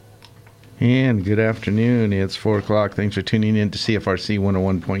And good afternoon. It's 4 o'clock. Thanks for tuning in to CFRC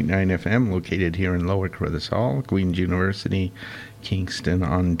 101.9 FM, located here in Lower Carruthers Hall, Queen's University, Kingston,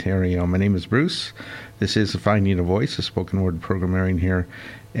 Ontario. My name is Bruce. This is Finding a Voice, a spoken word program airing here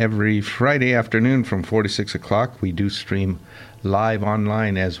every Friday afternoon from 4 to 6 o'clock. We do stream live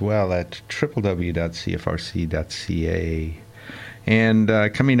online as well at www.cfrc.ca.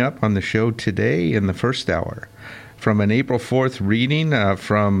 And coming up on the show today in the first hour, from an April 4th reading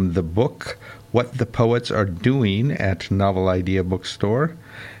from the book What the Poets Are Doing at Novel Idea Bookstore.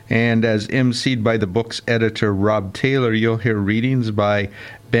 And as emceed by the book's editor, Rob Taylor, you'll hear readings by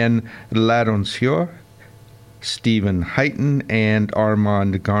Ben Ladoncieur, Stephen Heighton, and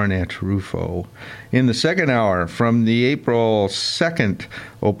Armand Garnett Rufo. In the second hour, from the April 2nd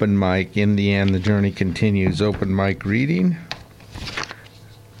open mic, In the End, the Journey Continues open mic reading.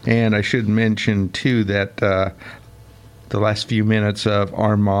 And I should mention, too, that the last few minutes of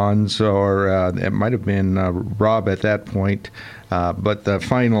Armand's, or it might have been Rob at that point, but the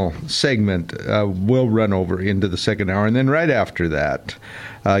final segment will run over into the second hour. And then right after that,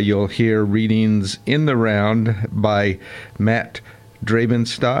 you'll hear readings in the round by Matt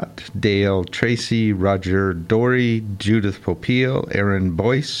Drabenstadt, Dale Tracy, Roger Dory, Judith Popeil, Aaron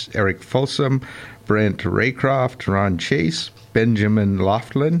Boyce, Eric Folsom, Brent Raycroft, Ron Chase, Benjamin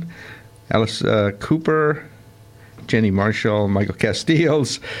Laughlin, Alice Cooper, Jenny Marshall, Michael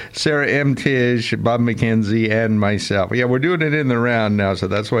Castillos, Sarah M. Tish, Bob McKenzie, and myself. Yeah, we're doing it in the round now, so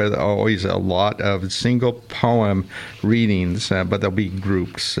that's why there's always a lot of single poem readings, but there'll be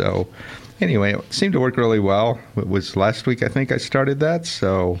groups. So anyway, it seemed to work really well. It was last week, I think I started that,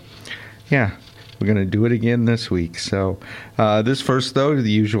 so yeah. We're going to do it again this week. So this first, though, the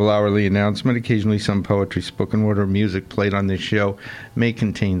usual hourly announcement. Occasionally some poetry, spoken word, or music played on this show may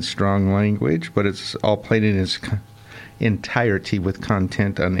contain strong language, but it's all played in its entirety with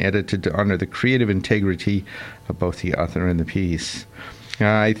content unedited to honor the creative integrity of both the author and the piece.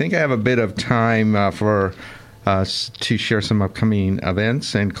 I think I have a bit of time for us to share some upcoming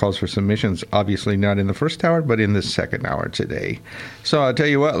events and calls for submissions, obviously not in the first hour, but in the second hour today. So I'll tell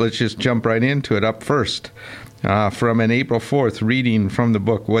you what, let's just jump right into it. Up first, from an April 4th reading from the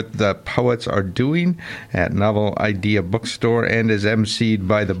book What the Poets Are Doing at Novel Idea Bookstore, and is emceed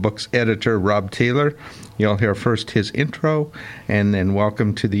by the book's editor, Rob Taylor. You'll hear first his intro, and then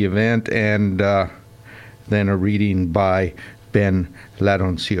welcome to the event, and then a reading by Ben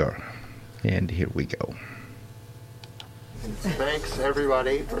Ladoncieur. And here we go. Thanks,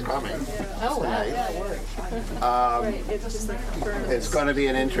 everybody, for coming tonight. It's going to be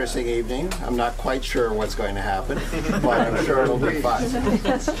an interesting evening. I'm not quite sure what's going to happen, but I'm sure it'll be fun.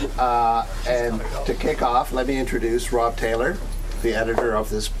 And to kick off, let me introduce Rob Taylor, the editor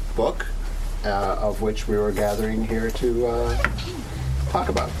of this book, of which we were gathering here to talk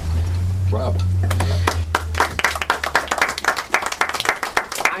about. Rob.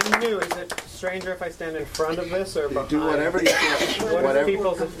 I'm new. Is it stranger if I stand in front of this or behind? Do whatever you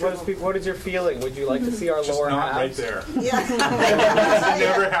can. What is your feeling? Would you like to see our lower not halves? Right there. Yeah. It's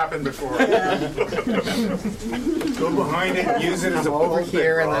never happened before. Go behind it and use it as a over pulpit,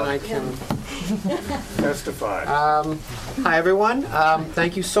 here, and then Rob. I can Testify. Hi, everyone.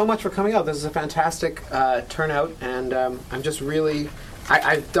 Thank you so much for coming out. This is a fantastic turnout, and I'm just really...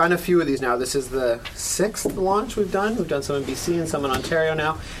 I've done a few of these now. This is the 6th launch we've done. We've done some in BC and some in Ontario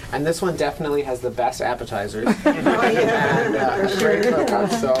now. And this one definitely has the best appetizers. And great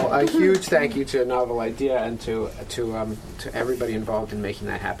cookouts. So a huge thank you to Novel Idea and to everybody involved in making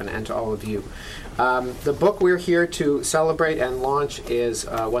that happen, and to all of you. The book we're here to celebrate and launch is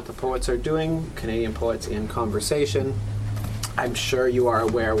What the Poets Are Doing, Canadian Poets in Conversation. I'm sure you are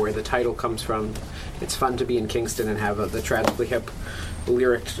aware where the title comes from. It's fun to be in Kingston and have the Tragically Hip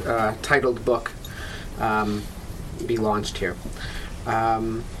lyric titled book be launched here.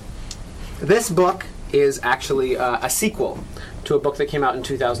 This book is actually a sequel to a book that came out in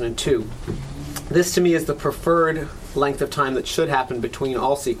 2002. This to me is the preferred length of time that should happen between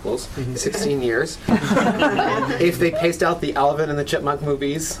all sequels, 16 years. If they paced out the Alvin and the Chipmunk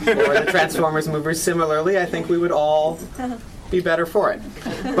movies or the Transformers movies similarly, I think we would all be better for it.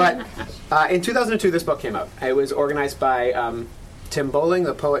 But in 2002, this book came out. It was organized by Tim Bowling,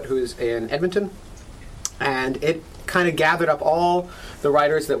 the poet who's in Edmonton, and it kind of gathered up all the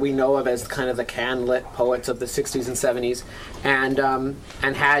writers that we know of as kind of the can-lit poets of the 60s and 70s,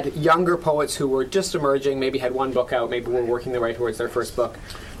 and had younger poets who were just emerging, maybe had one book out, maybe were working their way towards their first book,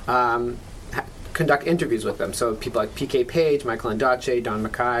 conduct interviews with them. So people like P.K. Page, Michael Ondaatje, Don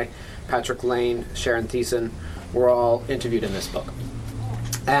Mackay, Patrick Lane, Sharon Thiessen were all interviewed in this book.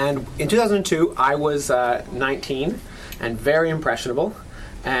 And in 2002, I was 19 and very impressionable,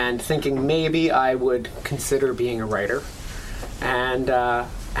 and thinking maybe I would consider being a writer. And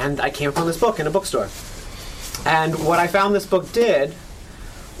I came upon this book in a bookstore. And what I found this book did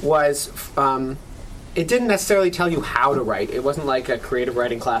was, it didn't necessarily tell you how to write. It wasn't like a creative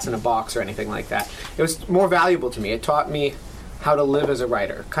writing class in a box or anything like that. It was more valuable to me. It taught me how to live as a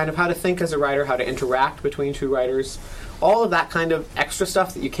writer, kind of how to think as a writer, how to interact between two writers. All of that kind of extra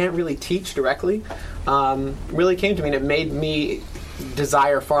stuff that you can't really teach directly really came to me, and it made me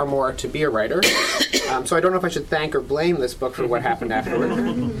desire far more to be a writer. So I don't know if I should thank or blame this book for what happened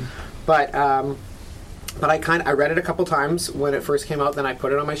afterward. But I read it a couple times when it first came out, then I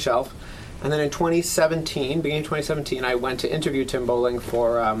put it on my shelf. And then in 2017, beginning of 2017, I went to interview Tim Bowling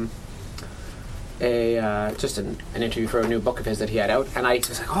for just an interview for a new book of his that he had out. And I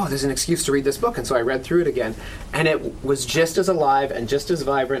was like, oh, there's an excuse to read this book. And so I read through it again. And it was just as alive and just as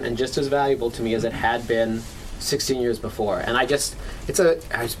vibrant and just as valuable to me as it had been 16 years before. And it's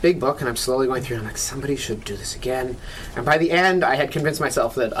a big book, and I'm slowly going through, and I'm like, somebody should do this again. And by the end, I had convinced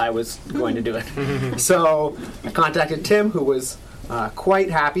myself that I was going to do it. So I contacted Tim, who was quite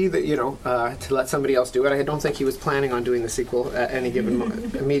happy that to let somebody else do it. I don't think he was planning on doing the sequel at any given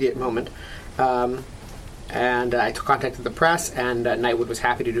immediate moment. And I contacted the press, and Nightwood was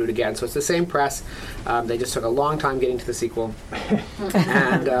happy to do it again. So it's the same press. They just took a long time getting to the sequel.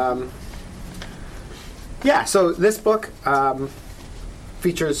 And so this book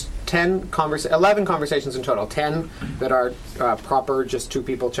features 11 conversations in total, 10 that are proper, just two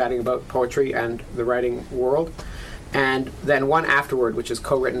people chatting about poetry and the writing world. And then one afterward, which is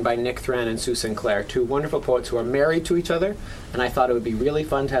co-written by Nick Thran and Sue Sinclair, two wonderful poets who are married to each other. And I thought it would be really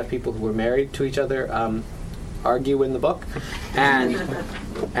fun to have people who were married to each other argue in the book. And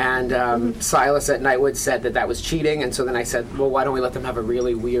Silas at Nightwood said that was cheating. And so then I said, well, why don't we let them have a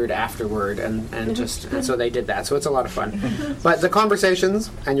really weird afterword? And so they did that. So it's a lot of fun. But the conversations,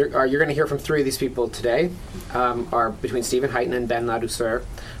 and you're going to hear from three of these people today, are between Stephen Heighton and Ben Ladouceur,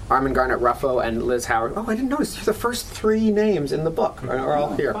 Armin Garnett-Ruffo, and Liz Howard. Oh, I didn't notice. The first three names in the book are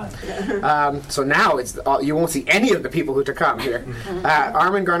all here. So now you won't see any of the people who are to come here.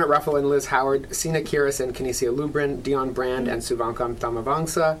 Armin Garnett-Ruffo and Liz Howard, Sina Kiris and Kinesia Lubrin, Dion Brand and Suvankam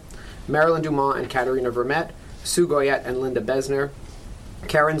Thamavangsa, Marilyn Dumont and Katerina Vermette, Sue Goyette and Linda Besner,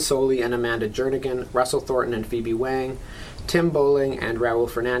 Karen Soley and Amanda Jernigan, Russell Thornton and Phoebe Wang, Tim Bowling and Raul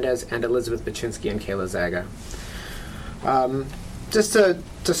Fernandez, and Elizabeth Baczynski and Kayla Zaga. Just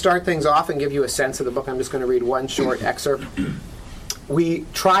to start things off and give you a sense of the book, I'm just going to read one short excerpt. We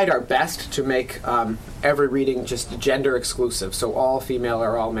tried our best to make every reading just gender exclusive, so all female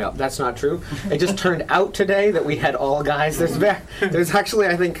or all male. That's not true. It just turned out today that we had all guys. There's actually,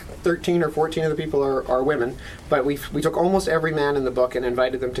 I think, 13 or 14 of the people are women, but we took almost every man in the book and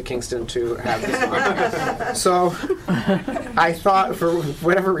invited them to Kingston to have this on. So I thought, for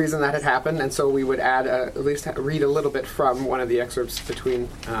whatever reason, that had happened, and so we would at least read a little bit from one of the excerpts between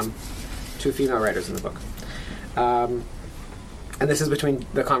two female writers in the book. And this is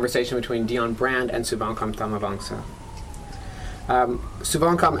the conversation between Dion Brand and Suvankam Thamavangsa.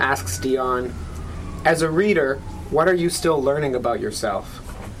 Suvankam asks Dion, as a reader, what are you still learning about yourself?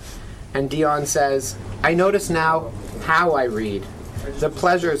 And Dion says, I notice now how I read. The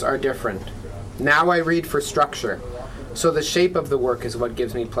pleasures are different. Now I read for structure. So the shape of the work is what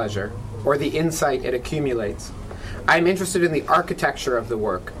gives me pleasure, or the insight it accumulates. I am interested in the architecture of the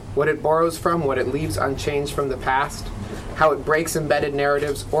work, what it borrows from, what it leaves unchanged from the past, how it breaks embedded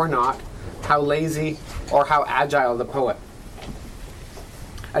narratives or not, how lazy or how agile the poet.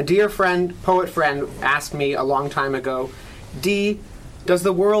 A dear friend, poet friend, asked me a long time ago, Dee, does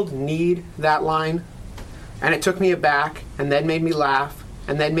the world need that line? And it took me aback, and then made me laugh,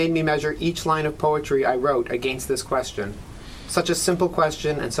 and then made me measure each line of poetry I wrote against this question. Such a simple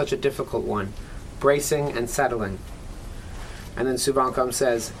question and such a difficult one, bracing and settling. And then Suvankam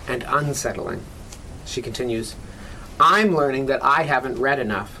says, and unsettling. She continues, I'm learning that I haven't read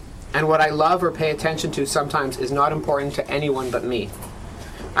enough, and what I love or pay attention to sometimes is not important to anyone but me.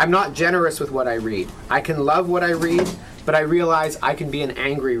 I'm not generous with what I read. I can love what I read, but I realize I can be an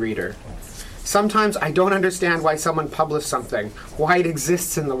angry reader. Sometimes I don't understand why someone published something, why it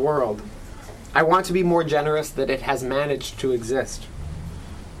exists in the world. I want to be more generous that it has managed to exist.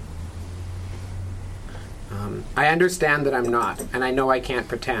 I understand that I'm not, and I know I can't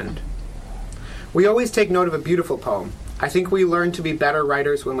pretend. We always take note of a beautiful poem. I think we learn to be better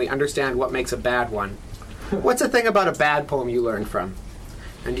writers when we understand what makes a bad one. What's the thing about a bad poem you learn from?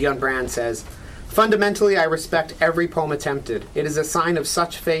 And Dion Brand says, fundamentally, I respect every poem attempted. It is a sign of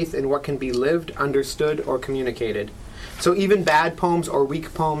such faith in what can be lived, understood, or communicated. So even bad poems or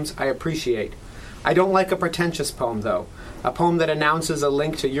weak poems I appreciate. I don't like a pretentious poem, though. A poem that announces a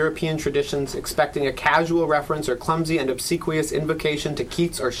link to European traditions, expecting a casual reference or clumsy and obsequious invocation to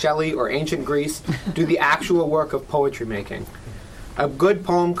Keats or Shelley or ancient Greece, do the actual work of poetry making. A good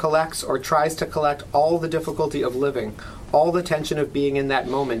poem collects or tries to collect all the difficulty of living, all the tension of being in that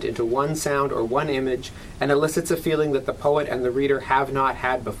moment into one sound or one image, and elicits a feeling that the poet and the reader have not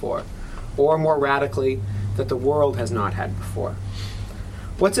had before, or more radically, that the world has not had before.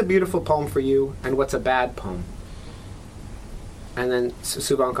 What's a beautiful poem for you, and what's a bad poem? And then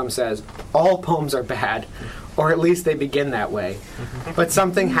Subhankam says, all poems are bad, or at least they begin that way. But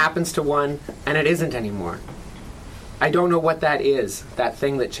something happens to one, and it isn't anymore. I don't know what that is, that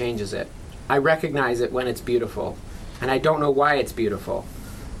thing that changes it. I recognize it when it's beautiful, and I don't know why it's beautiful.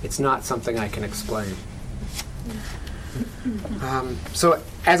 It's not something I can explain. So,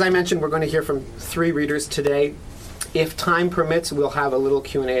 as I mentioned, we're going to hear from 3 readers today. If time permits, we'll have a little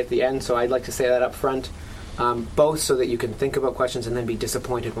Q&A at the end, so I'd like to say that up front. Both so that you can think about questions and then be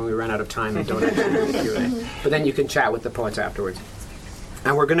disappointed when we run out of time and don't actually do the Q&A. But then you can chat with the poets afterwards.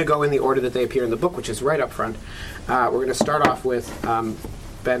 And we're going to go in the order that they appear in the book, which is right up front. We're going to start off with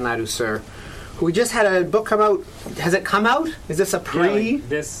Ben Ladouceur, who we just had a book come out. Has it come out? Is this a pre? Yeah, like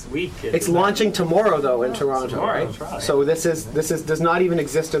this week. It's launching tomorrow, though, in Toronto, tomorrow, right? So this does not even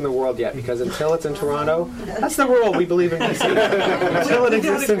exist in the world yet, because until it's in Toronto, that's the rule we believe in BC. Until it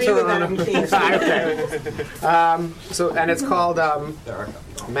exists in Toronto. Okay. And it's called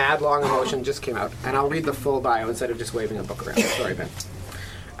Mad Long Emotion. Just came out, and I'll read the full bio instead of just waving a book around. Sorry, Ben.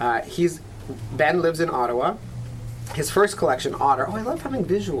 Ben lives in Ottawa. His first collection, Otter. Oh, I love having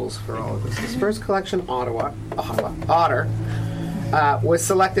visuals for all of this. His first collection, Otter, was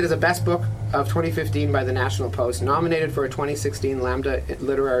selected as a Best Book of 2015 by the National Post, nominated for a 2016 Lambda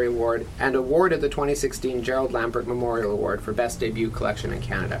Literary Award, and awarded the 2016 Gerald Lampert Memorial Award for Best Debut Collection in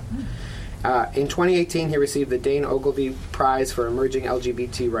Canada. In 2018, he received the Dane Ogilvy Prize for Emerging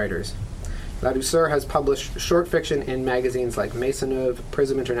LGBT Writers. Ladouceur has published short fiction in magazines like Maisonneuve,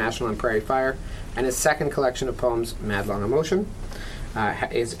 Prism International, and Prairie Fire, and his second collection of poems, Mad Long Emotion,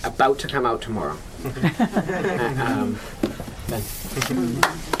 is about to come out tomorrow. Ben.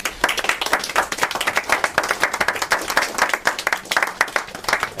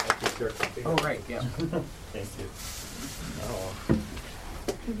 Oh, right, yeah. Thank you.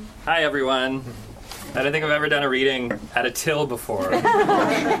 Hi, everyone. I don't think I've ever done a reading at a till before.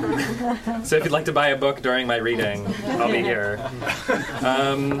 So if you'd like to buy a book during my reading, I'll be here.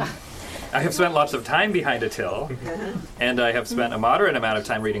 I have spent lots of time behind a till, and I have spent a moderate amount of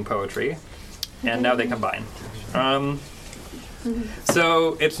time reading poetry, and now they combine.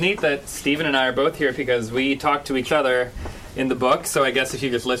 So it's neat that Stephen and I are both here because we talk to each other in the book, so I guess if you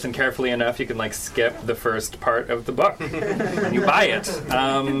just listen carefully enough, you can skip the first part of the book when you buy it.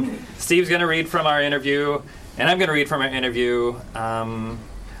 Steve's going to read from our interview, and I'm going to read from our interview.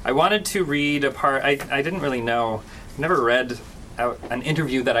 I wanted to read a part, I didn't really know, I've never read out an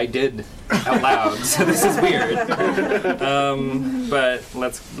interview that I did out loud, so this is weird. But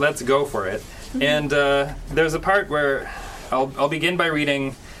let's go for it. And there's a part where I'll begin by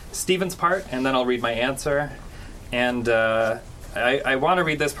reading Stephen's part, and then I'll read my answer. And I want to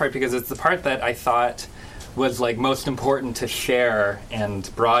read this part because it's the part that I thought was most important to share and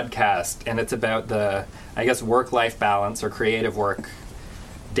broadcast, and it's about the, I guess, work-life balance or creative work,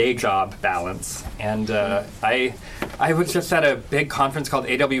 day job balance. And I was just at a big conference called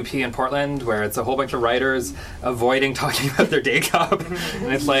AWP in Portland, where it's a whole bunch of writers avoiding talking about their day job.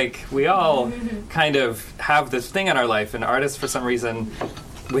 And it's we all kind of have this thing in our life, and artists, for some reason,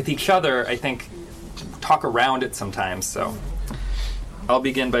 with each other, I think, talk around it sometimes. So I'll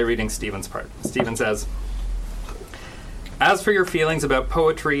begin by reading Stephen's part. Stephen says, "As for your feelings about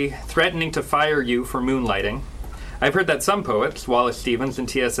poetry threatening to fire you for moonlighting, I've heard that some poets, Wallace Stevens and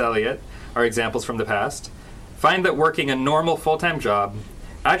T.S. Eliot are examples from the past, find that working a normal full-time job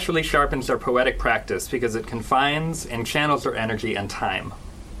actually sharpens their poetic practice because it confines and channels their energy and time.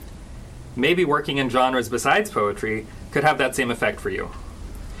 Maybe working in genres besides poetry could have that same effect for you.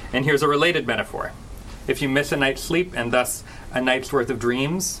 And here's a related metaphor. If you miss a night's sleep and thus a night's worth of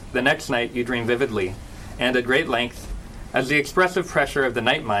dreams, the next night you dream vividly and at great length as the expressive pressure of the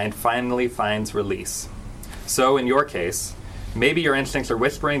night mind finally finds release. So in your case, maybe your instincts are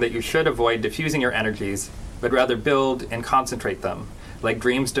whispering that you should avoid diffusing your energies, but rather build and concentrate them, like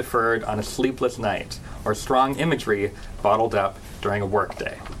dreams deferred on a sleepless night or strong imagery bottled up during a work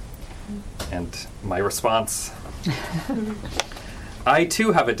day." And my response, "I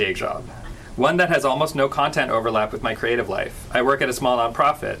too have a day job. One that has almost no content overlap with my creative life. I work at a small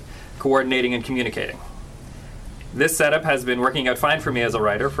nonprofit, coordinating and communicating. This setup has been working out fine for me as a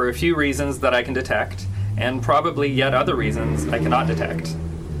writer for a few reasons that I can detect, and probably yet other reasons I cannot detect.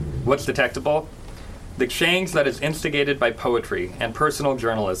 What's detectable? The change that is instigated by poetry and personal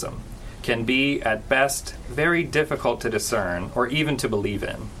journalism can be, at best, very difficult to discern or even to believe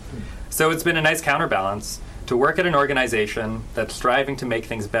in. So it's been a nice counterbalance to work at an organization that's striving to make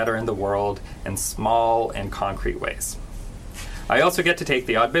things better in the world in small and concrete ways. I also get to take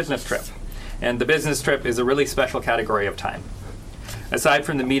the odd business trip, and the business trip is a really special category of time. Aside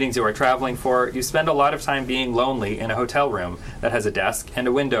from the meetings you are traveling for, you spend a lot of time being lonely in a hotel room that has a desk and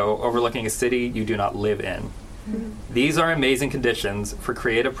a window overlooking a city you do not live in. These are amazing conditions for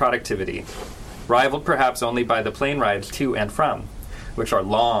creative productivity, rivaled perhaps only by the plane rides to and from, which are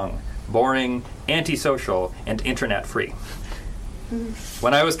long, boring, antisocial, and internet-free.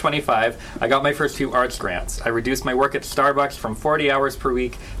 When I was 25, I got my first 2 arts grants. I reduced my work at Starbucks from 40 hours per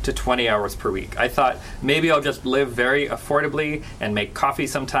week to 20 hours per week. I thought maybe I'll just live very affordably and make coffee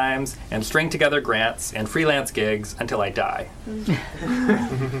sometimes and string together grants and freelance gigs until I die.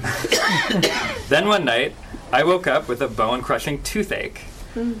 Then one night, I woke up with a bone-crushing toothache.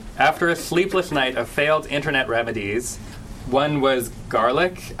 After a sleepless night of failed internet remedies, one was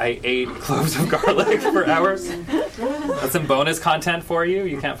garlic. I ate cloves of garlic for hours. That's some bonus content for you.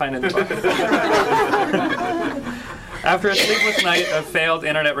 You can't find in the book. After a sleepless night of failed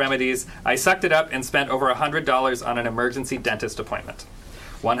internet remedies, I sucked it up and spent over $100 on an emergency dentist appointment.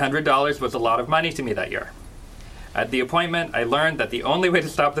 $100 was a lot of money to me that year. At the appointment, I learned that the only way to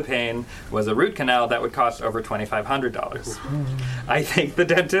stop the pain was a root canal that would cost over $2,500. I thanked the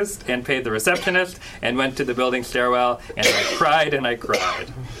dentist and paid the receptionist and went to the building stairwell, and I cried and I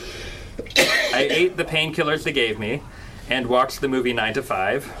cried. I ate the painkillers they gave me and watched the movie 9 to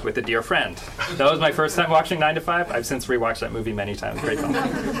 5 with a dear friend. That was my first time watching 9 to 5. I've since rewatched that movie many times. Great film.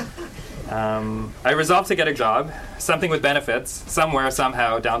 I resolved to get a job, something with benefits, somewhere,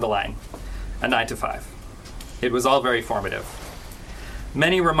 somehow, down the line. A 9 to 5. It was all very formative.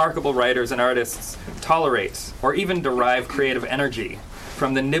 Many remarkable writers and artists tolerate or even derive creative energy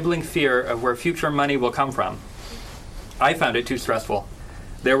from the nibbling fear of where future money will come from. I found it too stressful.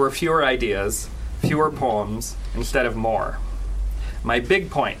 There were fewer ideas, fewer poems, instead of more. My big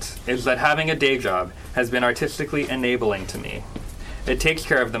point is that having a day job has been artistically enabling to me. It takes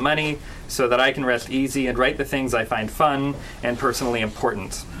care of the money so that I can rest easy and write the things I find fun and personally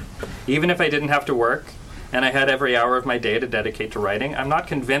important. Even if I didn't have to work, and I had every hour of my day to dedicate to writing, I'm not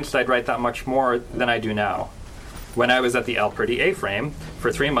convinced I'd write that much more than I do now. When I was at the El Pretty A-Frame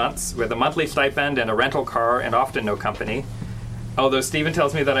for 3 months, with a monthly stipend and a rental car and often no company, although Stephen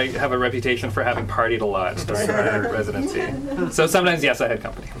tells me that I have a reputation for having partied a lot during my residency. So sometimes, yes, I had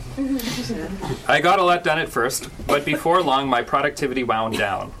company. I got a lot done at first, but before long, my productivity wound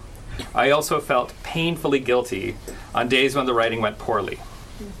down. I also felt painfully guilty on days when the writing went poorly.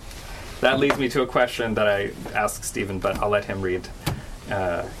 That leads me to a question that I asked Stephen, but I'll let him read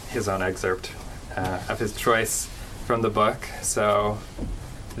his own excerpt of his choice from the book. So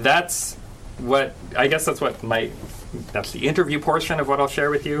that's what, I guess that's the interview portion of what I'll share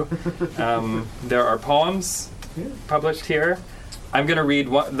with you. There are poems published here. I'm going to read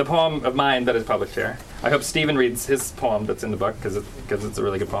the poem of mine that is published here. I hope Stephen reads his poem that's in the book, because it's a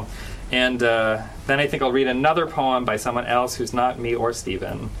really good poem. And then I think I'll read another poem by someone else who's not me or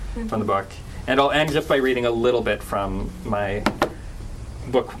Stephen from the book. And I'll end just by reading a little bit from my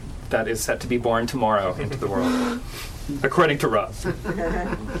book that is set to be born tomorrow into the world, according to Rob.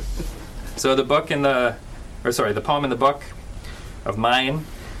 So the poem in the book of mine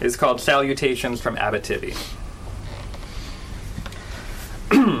is called Salutations from Abitibi.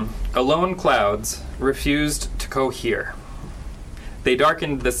 Alone clouds refused to cohere. They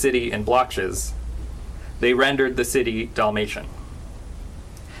darkened the city in blotches. They rendered the city Dalmatian.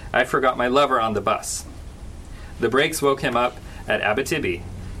 I forgot my lover on the bus. The brakes woke him up at Abitibi,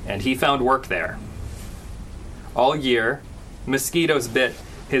 and he found work there. All year, mosquitoes bit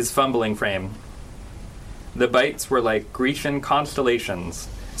his fumbling frame. The bites were like Grecian constellations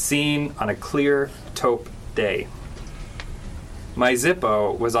seen on a clear taupe day. My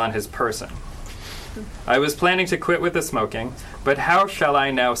Zippo was on his person. I was planning to quit with the smoking, but how shall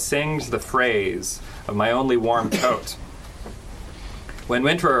I now singe the phrase of my only warm coat? When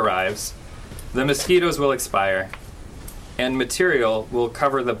winter arrives, the mosquitoes will expire, and material will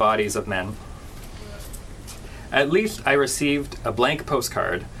cover the bodies of men. At least I received a blank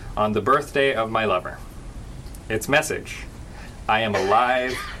postcard on the birthday of my lover. Its message: I am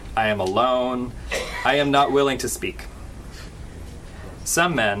alive, I am alone, I am not willing to speak.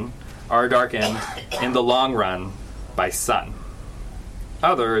 Some men are darkened in the long run by sun.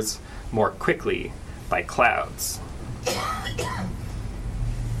 Others more quickly by clouds.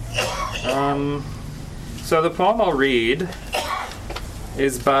 So the poem I'll read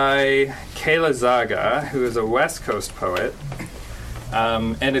is by Kayla Zaga, who is a West Coast poet.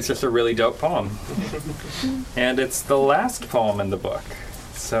 And it's just a really dope poem. And it's the last poem in the book.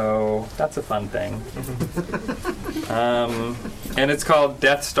 So that's a fun thing. And it's called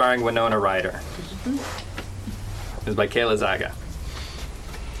Death Starring Winona Ryder. It's by Kayla Zaga.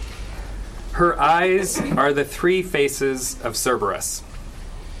 Her eyes are the three faces of Cerberus.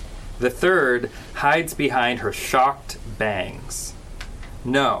 The third hides behind her shocked bangs.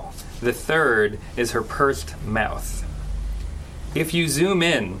 No, the third is her pursed mouth. If you zoom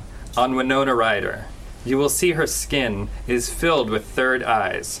in on Winona Ryder, you will see her skin is filled with third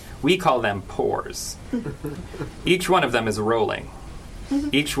eyes. We call them pores. Each one of them is rolling.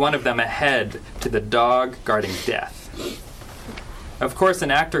 Each one of them ahead to the dog guarding death. Of course,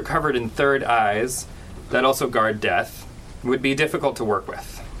 an actor covered in third eyes that also guard death would be difficult to work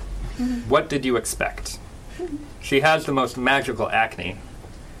with. What did you expect? She has the most magical acne.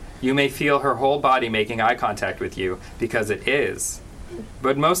 You may feel her whole body making eye contact with you because it is.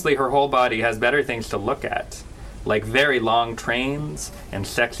 But mostly her whole body has better things to look at, like very long trains and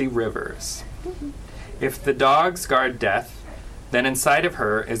sexy rivers. If the dogs guard death, then inside of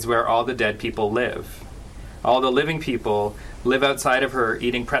her is where all the dead people live. All the living people live outside of her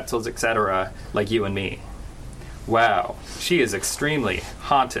eating pretzels, etc., like you and me. Wow, she is extremely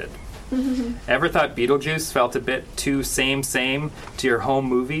haunted. Ever thought Beetlejuice felt a bit too same to your home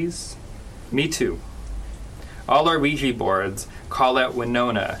movies? Me too. All our Ouija boards call out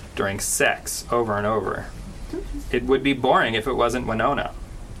Winona during sex over and over. It would be boring if it wasn't Winona.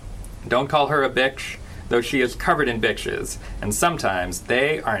 Don't call her a bitch, though she is covered in bitches, and sometimes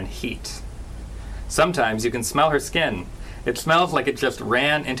they are in heat. Sometimes you can smell her skin. It smells like it just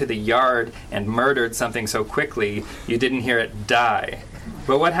ran into the yard and murdered something so quickly you didn't hear it die.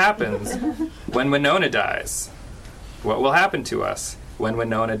 But what happens when Winona dies? What will happen to us when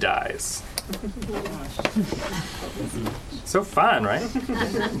Winona dies? So fun, right?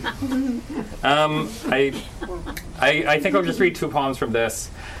 I think I'll just read two poems from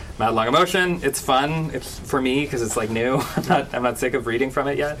this. Mad Long Emotion. It's fun. It's for me because it's like new. I'm not sick of reading from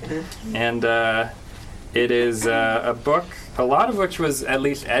it yet. And it is a book, a lot of which was at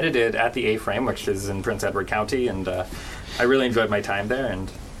least edited at the A-Frame, which is in Prince Edward County, and I really enjoyed my time there. And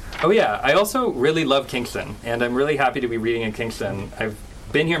oh yeah, I also really love Kingston, and I'm really happy to be reading in Kingston. I've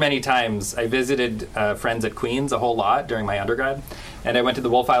been here many times. I visited friends at Queen's a whole lot during my undergrad, and I went to the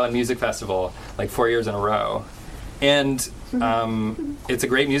Wolf Island Music Festival like 4 years in a row. And it's a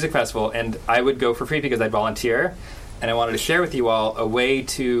great music festival, and I would go for free because I'd volunteer, and I wanted to share with you all a way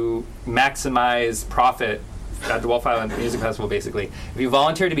to maximize profit at the Wolf Island Music Festival, basically. If you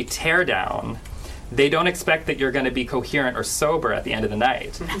volunteer to be teardown, they don't expect that you're going to be coherent or sober at the end of the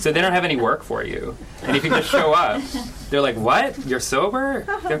night. So they don't have any work for you. And if you just show up, they're like, what? You're sober?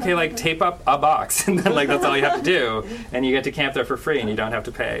 Okay, like tape up a box. And then like that's all you have to do. And you get to camp there for free and you don't have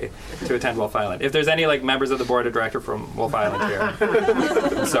to pay to attend Wolf Island. If there's any like members of the board of director from Wolf Island here,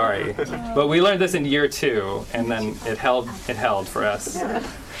 I'm sorry. But we learned this in year 2 and then it held for us.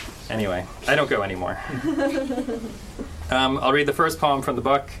 Anyway, I don't go anymore. I'll read the first poem from the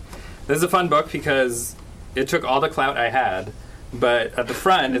book. This is a fun book because it took all the clout I had, but at the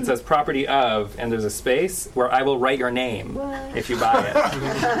front it says property of, and there's a space where I will write your name if you buy it.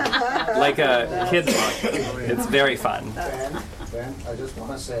 Like a kid's book. It's very fun. Ben, I just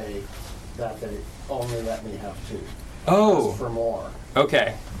want to say that they only let me have 2. Oh. Asked for more.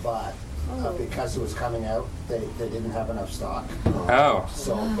 Okay. But because it was coming out, they didn't have enough stock. Oh.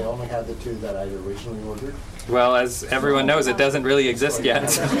 So they only had the 2 that I originally ordered. Well, as everyone knows, it doesn't really exist yet.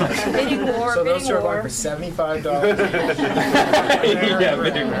 Bidding war, So bidding those two are going war. for $75. Yeah,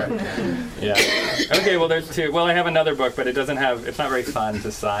 bidding war. Yeah. Okay, well, there's 2. Well, I have another book, but it's not very fun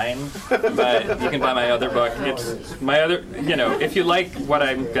to sign. But you can buy my other book. It's my other, if you like what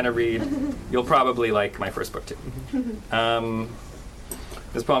I'm going to read, you'll probably like my first book too.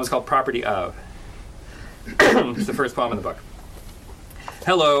 This poem is called Property of. It's the first poem in the book.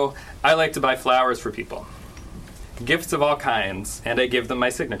 Hello, I like to buy flowers for people. Gifts of all kinds, and I give them my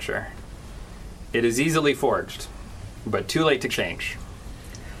signature. It is easily forged, but too late to change.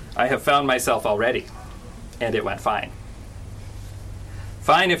 I have found myself already, and it went fine.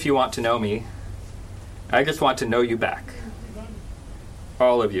 Fine if you want to know me. I just want to know you back.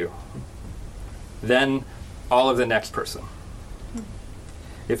 All of you. Then all of the next person.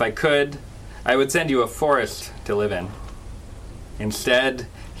 If I could, I would send you a forest to live in. Instead,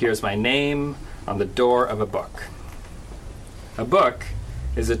 here's my name on the door of a book. A book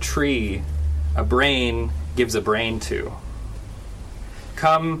is a tree a brain gives a brain to.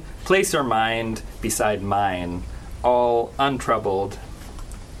 Come, place your mind beside mine, all untroubled.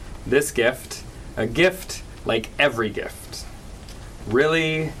 This gift, a gift like every gift.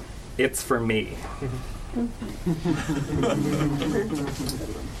 Really, it's for me.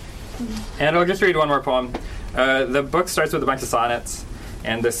 And I'll just read one more poem. The book starts with a bunch of sonnets,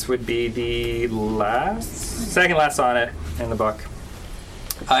 and this would be the second last sonnet in the book.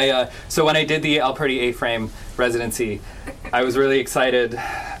 So when I did the Alberti A-Frame residency, I was really excited,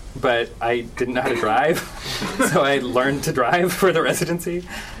 but I didn't know how to drive, so I learned to drive for the residency,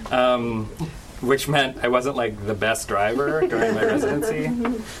 which meant I wasn't like the best driver during my residency.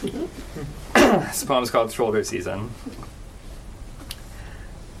 This poem's called Shoulder Season.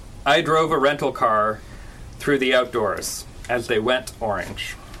 I drove a rental car through the outdoors as they went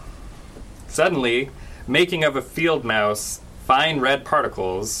orange. Suddenly, making of a field mouse fine red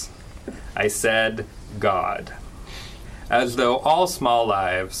particles, I said, God, as though all small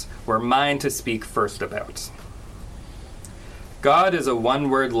lives were mine to speak first about. God is a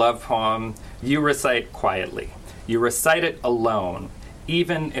one-word love poem you recite quietly. You recite it alone,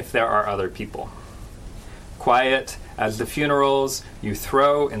 even if there are other people. Quiet as the funerals you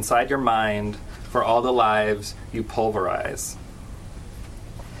throw inside your mind for all the lives you pulverize.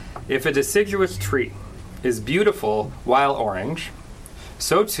 If a deciduous tree is beautiful while orange,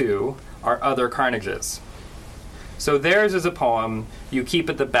 so too are other carnages. So theirs is a poem you keep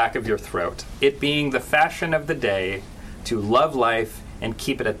at the back of your throat, it being the fashion of the day to love life and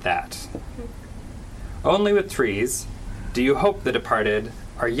keep it at that. Only with trees do you hope the departed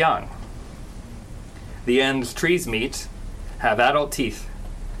are young. The ends trees meet have adult teeth,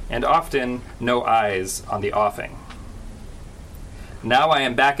 and often no eyes on the offing. Now I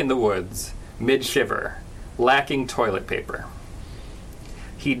am back in the woods, mid-shiver, lacking toilet paper.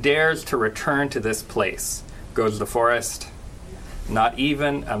 He dares to return to this place, goes the forest. Not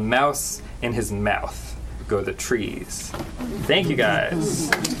even a mouse in his mouth go the trees. Thank you, guys.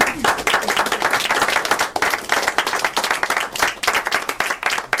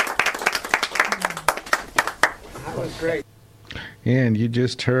 That was great. And you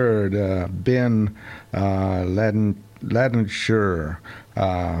just heard Ben Ladenscher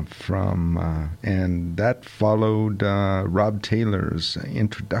and that followed Rob Taylor's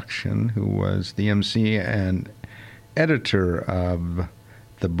introduction, who was the MC and editor of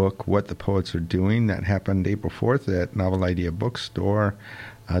the book What the Poets Are Doing. That happened April 4th at Novel Idea Bookstore,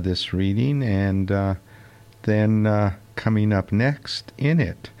 this reading. And then coming up next in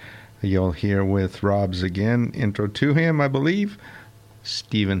it, you'll hear with Rob's again intro to him, I believe,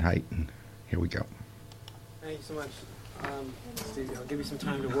 Stephen Heighton. Here we go. Thank you so much. Steve, I'll give you some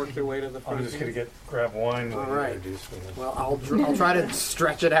time to work your way to the front. I'm just going to grab wine. All right. Well, I'll try to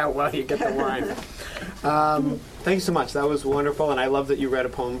stretch it out while you get the wine. Thank you so much. That was wonderful, and I love that you read a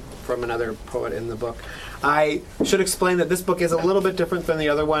poem from another poet in the book. I should explain that this book is a little bit different than the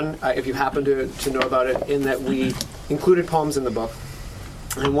other one, if you happen to know about it, in that we included poems in the book.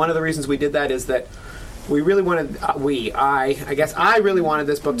 And one of the reasons we did that is that we really wanted, I really wanted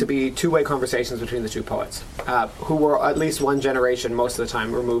this book to be two-way conversations between the two poets, who were at least one generation, most of the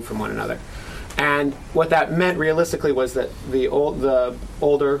time, removed from one another. And what that meant realistically was that the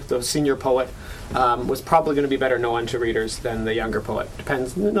senior poet, was probably going to be better known to readers than the younger poet.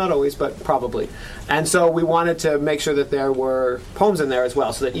 Depends, not always, but probably. And so we wanted to make sure that there were poems in there as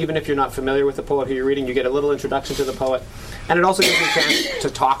well, so that even if you're not familiar with the poet who you're reading, you get a little introduction to the poet. And it also gives you a chance to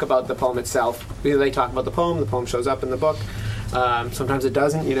talk about the poem itself. Either they talk about the poem shows up in the book. Sometimes it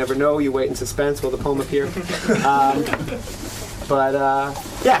doesn't. You never know. You wait in suspense. Will the poem appear? So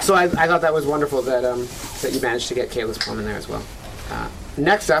I thought that was wonderful that you managed to get Kayla's poem in there as well.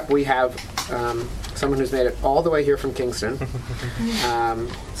 Next up, we have someone who's made it all the way here from Kingston,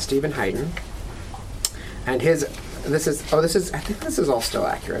 Stephen Heighton, and I think this is all still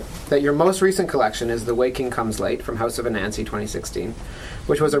accurate. That your most recent collection is The Waking Comes Late from House of Anansi 2016,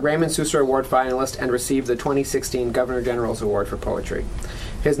 which was a Raymond Susser Award finalist and received the 2016 Governor General's Award for Poetry.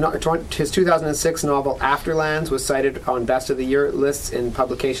 His 2006 novel Afterlands was cited on Best of the Year lists in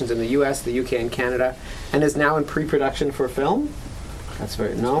publications in the US, the UK, and Canada, and is now in pre-production for film. That's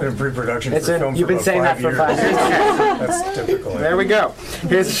right. No. In pre-production for film. You've been saying that for 5 years. That's typical. There we go.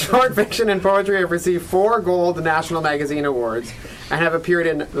 His short fiction and poetry have received 4 Gold National Magazine Awards and have appeared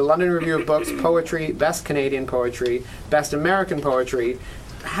in the London Review of Books Poetry, Best Canadian Poetry, Best American Poetry.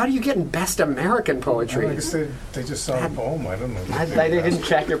 How do you get in Best American Poetry? I guess they just saw the poem. I don't know. They didn't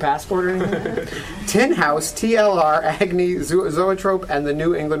check your passport or anything? Tin House, TLR, Agni, Zoetrope, and the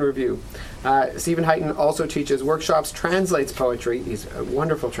New England Review. Stephen Heighton also teaches workshops, translates poetry, he's a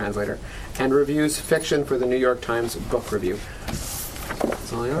wonderful translator, and reviews fiction for the New York Times Book Review.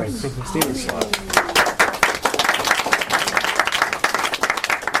 It's all yours. Stephen's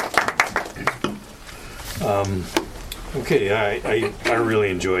Okay, I really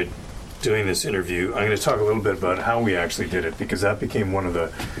enjoyed doing this interview. I'm going to talk a little bit about how we actually did it, because that became one of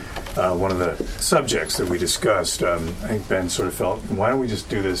the subjects that we discussed. I think Ben sort of felt, why don't we just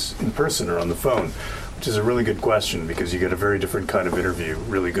do this in person or on the phone? Which is a really good question, because you get a very different kind of interview,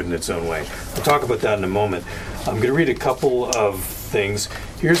 really good in its own way. I'll talk about that in a moment. I'm going to read a couple of things.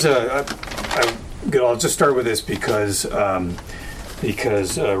 Here's I'll just start with this because Rob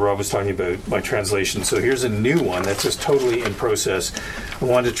was talking about my translation. So here's a new one that's just totally in process. I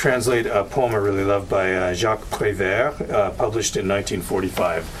wanted to translate a poem I really love by Jacques Prévert, published in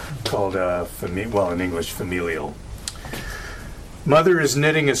 1945, called, in English, Familial. Mother is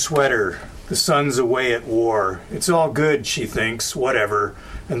knitting a sweater. The son's away at war. It's all good, she thinks, whatever.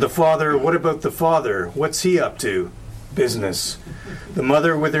 And the father, what about the father? What's he up to? Business. The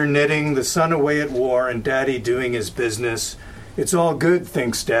mother with her knitting, the son away at war, and daddy doing his business. It's all good,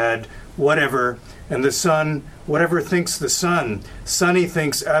 thinks Dad, whatever. And the son, whatever thinks the son. Sonny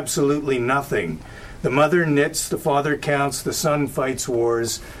thinks absolutely nothing. The mother knits, the father counts, the son fights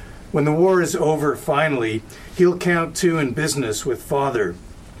wars. When the war is over, finally, he'll count too in business with father.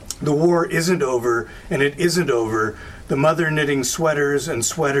 The war isn't over, and it isn't over. The mother knitting sweaters and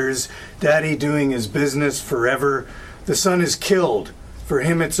sweaters, daddy doing his business forever. The son is killed. For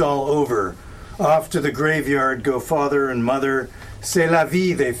him it's all over. Off to the graveyard go father and mother. C'est la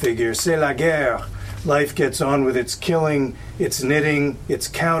vie, they figure, c'est la guerre. Life gets on with its killing, its knitting, its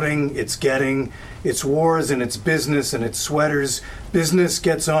counting, its getting, its wars and its business and its sweaters. Business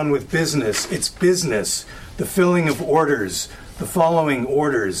gets on with business, its business, the filling of orders, the following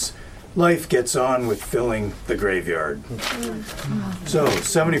orders. Life gets on with filling the graveyard. So,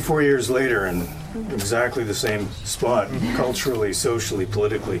 74 years later, and exactly the same spot, culturally, socially,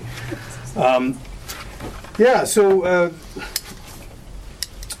 politically. I'm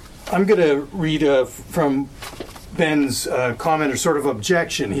going to read from Ben's comment or sort of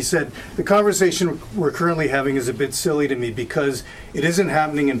objection. He said, the conversation we're currently having is a bit silly to me because it isn't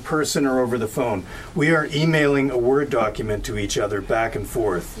happening in person or over the phone. We are emailing a Word document to each other back and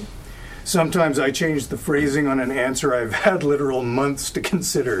forth. Sometimes I change the phrasing on an answer I've had literal months to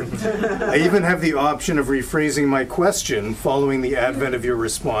consider. I even have the option of rephrasing my question following the advent of your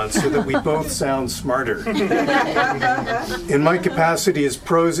response so that we both sound smarter. In my capacity as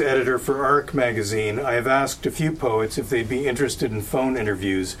prose editor for ARC magazine, I have asked a few poets if they'd be interested in phone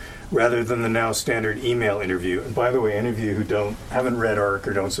interviews rather than the now standard email interview. And by the way, any of you who haven't read ARC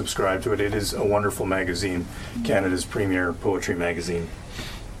or don't subscribe to it, it is a wonderful magazine, Canada's premier poetry magazine.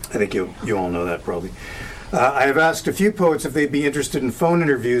 I think you all know that probably. I have asked a few poets if they'd be interested in phone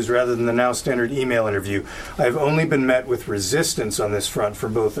interviews rather than the now standard email interview. I have only been met with resistance on this front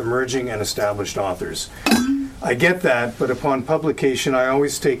from both emerging and established authors. I get that, but upon publication I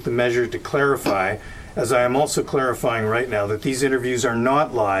always take the measure to clarify, as I am also clarifying right now, that these interviews are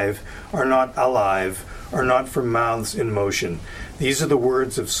not live, are not alive, are not from mouths in motion. These are the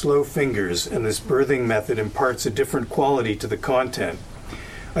words of slow fingers, and this birthing method imparts a different quality to the content.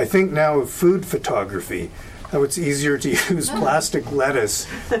 I think now of food photography, how it's easier to use plastic lettuce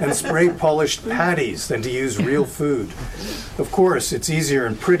and spray polished patties than to use real food. Of course, it's easier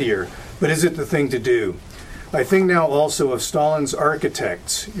and prettier, but is it the thing to do? I think now also of Stalin's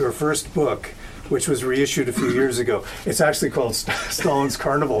Architects, your first book, which was reissued a few years ago. It's actually called Stalin's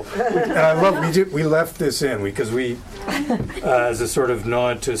Carnival. And I love, we left this in because we, as a sort of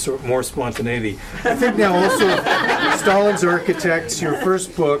nod to more spontaneity. I think now also Stalin's Architects, your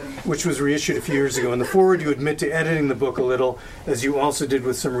first book, which was reissued a few years ago. In the foreword, you admit to editing the book a little, as you also did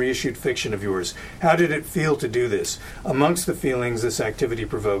with some reissued fiction of yours. How did it feel to do this? Amongst the feelings this activity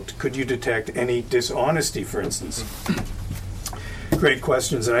provoked, could you detect any dishonesty, for instance? Great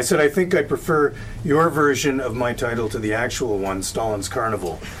questions. And I said, I think I prefer your version of my title to the actual one, Stalin's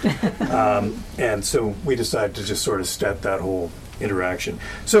Carnival. And so we decided to just sort of set that whole interaction.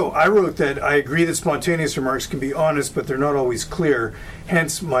 So I wrote that I agree that spontaneous remarks can be honest, but they're not always clear,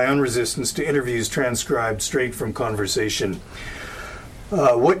 hence my own resistance to interviews transcribed straight from conversation.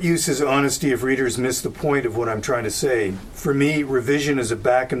 What use is honesty if readers miss the point of what I'm trying to say? For me, revision is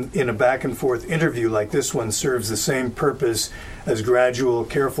in a back and forth interview like this one serves the same purpose as gradual,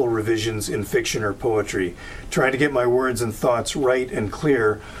 careful revisions in fiction or poetry, trying to get my words and thoughts right and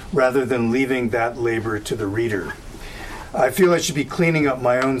clear rather than leaving that labor to the reader. I feel I should be cleaning up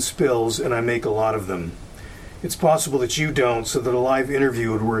my own spills, and I make a lot of them. It's possible that you don't, so that a live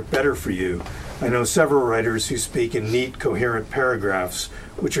interview would work better for you. I know several writers who speak in neat, coherent paragraphs,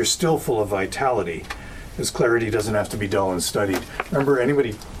 which are still full of vitality. as clarity doesn't have to be dull and studied. Remember,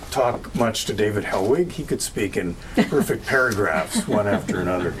 anybody talk much to David Helwig? He could speak in perfect paragraphs, one after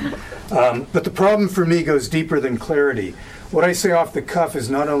another. But the problem for me goes deeper than clarity. What I say off the cuff is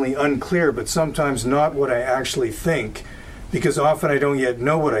not only unclear, but sometimes not what I actually think, because often I don't yet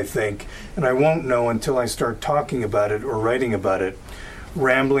know what I think, and I won't know until I start talking about it or writing about it,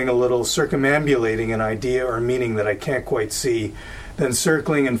 rambling a little, circumambulating an idea or meaning that I can't quite see, then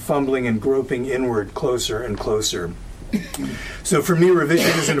circling and fumbling and groping inward closer and closer. So for me,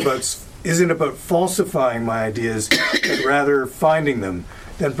 revision isn't about falsifying my ideas, but rather finding them,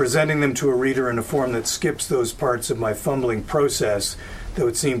 then presenting them to a reader in a form that skips those parts of my fumbling process that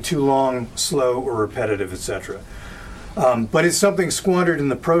would seem too long, slow, or repetitive, etc. But it's something squandered in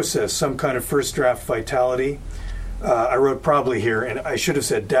the process, some kind of first draft vitality. I wrote probably here, and I should have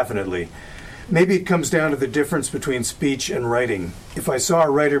said definitely. Maybe it comes down to the difference between speech and writing. If I saw a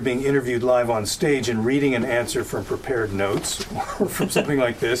writer being interviewed live on stage and reading an answer from prepared notes, or from something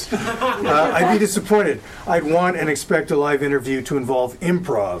like this, I'd be disappointed. I'd want and expect a live interview to involve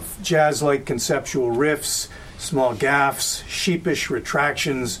improv, jazz-like conceptual riffs, small gaffes, sheepish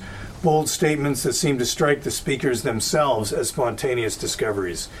retractions, bold statements that seem to strike the speakers themselves as spontaneous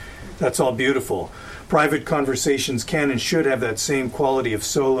discoveries. That's all beautiful. Private conversations can and should have that same quality of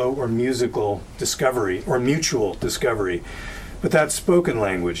solo or musical discovery or mutual discovery. But that's spoken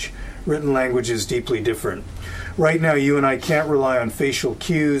language. Written language is deeply different. Right now, you and I can't rely on facial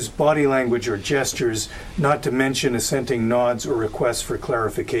cues, body language, or gestures, not to mention assenting nods or requests for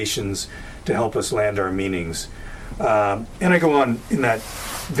clarifications to help us land our meanings. And I go on in that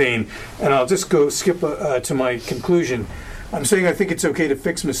vein, and I'll just skip to my conclusion. I'm saying I think it's okay to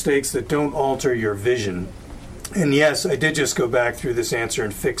fix mistakes that don't alter your vision. And yes, I did just go back through this answer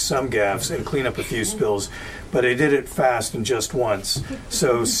and fix some gaffes and clean up a few spills, but I did it fast and just once.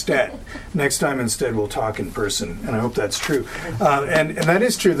 So next time instead we'll talk in person, and I hope that's true. And that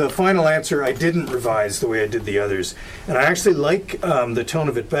is true. The final answer I didn't revise the way I did the others, and I actually like the tone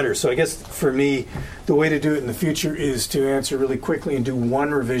of it better. So I guess for me, the way to do it in the future is to answer really quickly and do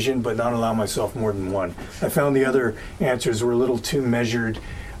one revision, but not allow myself more than one. I found the other answers were a little too measured,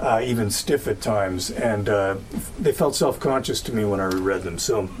 even stiff at times, and they felt self-conscious to me when I reread them.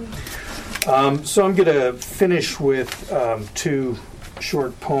 So I'm going to finish with two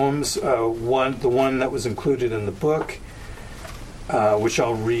short poems. The one that was included in the book, which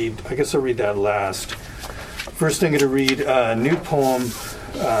I'll read. I guess I'll read that last. First, I'm going to read a new poem.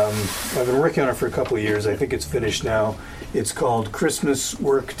 I've been working on it for a couple of years. I think it's finished now. It's called Christmas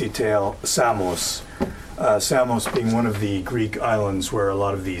Work Detail, Samos. Samos being one of the Greek islands where a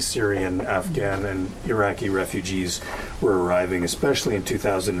lot of the Syrian, Afghan, and Iraqi refugees were arriving, especially in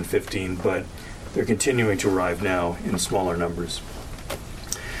 2015, but they're continuing to arrive now in smaller numbers.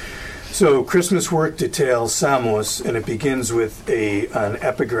 So, Christmas Work Detail, Samos, and it begins with an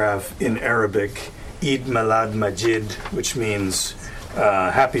epigraph in Arabic, Eid Milad Majid, which means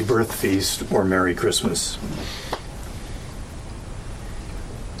Happy Birth Feast or Merry Christmas.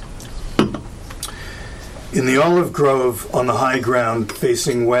 In the olive grove on the high ground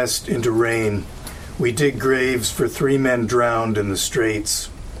facing west into rain, we dig graves for 3 men drowned in the straits.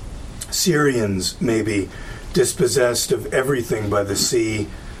 Syrians, maybe, dispossessed of everything by the sea,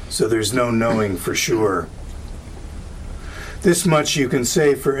 so there's no knowing for sure. This much you can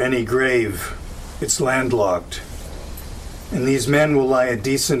say for any grave. It's landlocked. And these men will lie a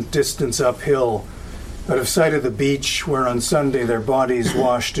decent distance uphill, out of sight of the beach where on Sunday their bodies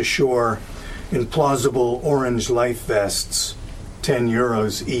washed ashore in plausible orange life vests,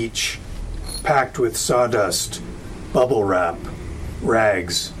 €10 each, packed with sawdust, bubble wrap,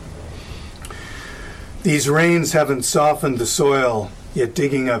 rags. These rains haven't softened the soil, yet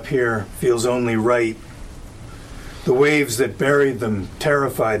digging up here feels only right. The waves that buried them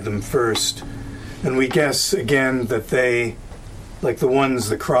terrified them first, and we guess again that they, like the ones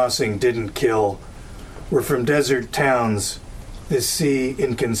the crossing didn't kill, were from desert towns, this sea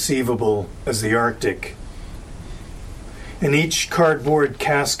inconceivable as the Arctic. And each cardboard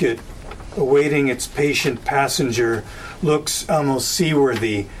casket, awaiting its patient passenger, looks almost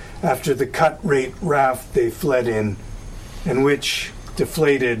seaworthy after the cut-rate raft they fled in, and which,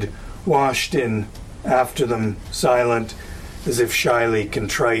 deflated, washed in after them, silent, as if shyly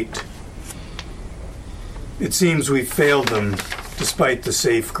contrite. It seems we've failed them, despite the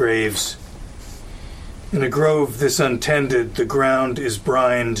safe graves. In a grove this untended, the ground is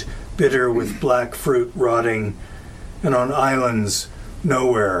brined, bitter with black fruit rotting, and on islands,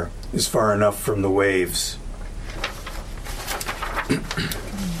 nowhere is far enough from the waves.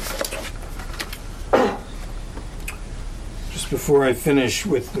 Just before I finish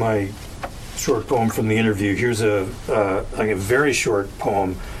with my short poem from the interview. Here's a very short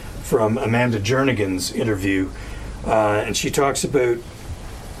poem from Amanda Jernigan's interview, and she talks about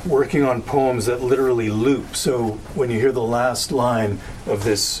working on poems that literally loop. So when you hear the last line of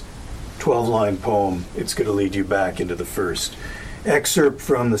this 12-line poem, it's going to lead you back into the first. Excerpt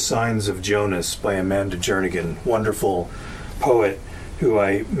from The Signs of Jonas by Amanda Jernigan, wonderful poet who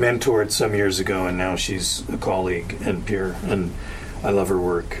I mentored some years ago, and now she's a colleague and peer, and I love her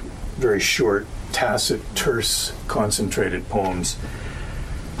work. Very short, tacit, terse, concentrated poems.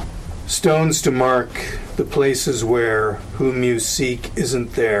 Stones to mark the places where whom you seek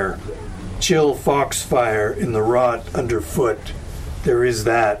isn't there. Chill foxfire in the rot underfoot. There is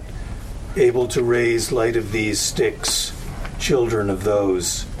that, able to raise light of these sticks, children of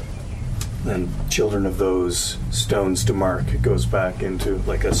those. Then children of those, stones to mark. It goes back into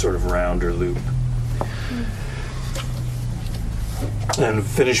like a sort of round or loop. And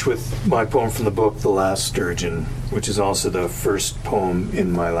finish with my poem from the book, The Last Sturgeon, which is also the first poem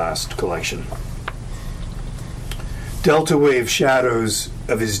in my last collection. Delta wave shadows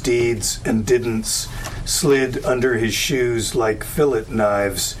of his deeds and didn'ts slid under his shoes like fillet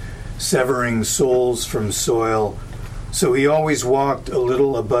knives, severing souls from soil. So he always walked a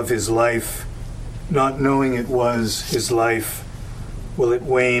little above his life, not knowing it was his life, while it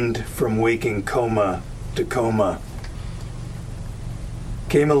waned from waking coma to coma.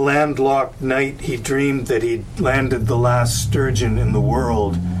 Came a landlocked night, he dreamed that he'd landed the last sturgeon in the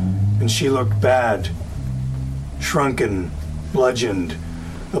world, and she looked bad, shrunken, bludgeoned,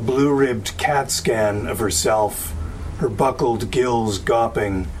 a blue-ribbed CAT scan of herself, her buckled gills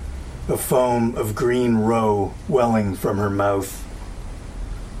gawping, a foam of green roe welling from her mouth.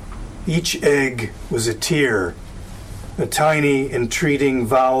 Each egg was a tear, a tiny, entreating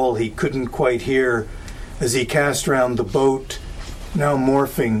vowel he couldn't quite hear as he cast round the boat, now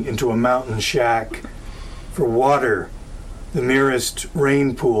morphing into a mountain shack. For water, the merest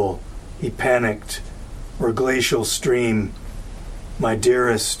rain pool, he panicked, or glacial stream. My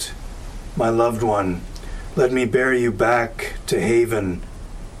dearest, my loved one, let me bear you back to haven.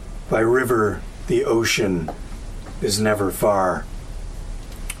 By river, the ocean is never far.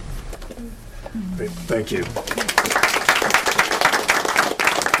 Thank you.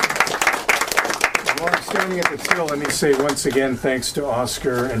 While I'm standing at the till, let me say once again thanks to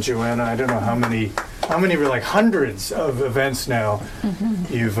Oscar and Joanna. I don't know how many were, like hundreds of events now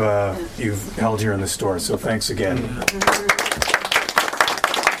you've held here in the store. So thanks again.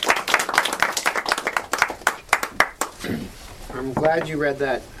 I'm glad you read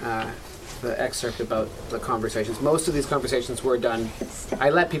that the excerpt about the conversations. Most of these conversations were done.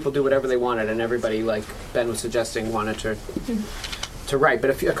 I let people do whatever they wanted, and everybody, like Ben was suggesting, wanted to write.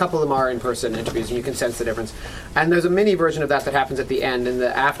 But a couple of them are in-person interviews, and you can sense the difference. And there's a mini version of that happens at the end in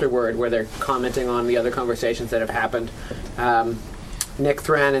the afterword, where they're commenting on the other conversations that have happened. Nick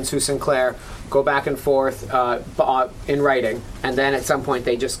Thran and Sue Sinclair go back and forth in writing, and then at some point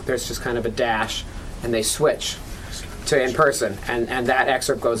there's just kind of a dash, and they switch to in person, and that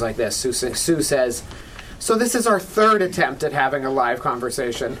excerpt goes like this. Sue says, "So this is our third attempt at having a live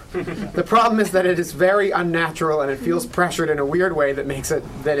conversation. The problem is that it is very unnatural and it feels pressured in a weird way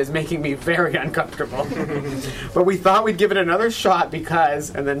that is making me very uncomfortable. But we thought we'd give it another shot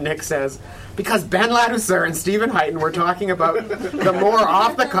because," and then Nick says, "because Ben Ladouceur and Stephen Heighton were talking about the more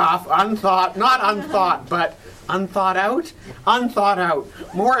off-the-cuff, unthought out,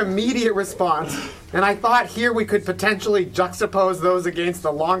 more immediate response. And I thought here we could potentially juxtapose those against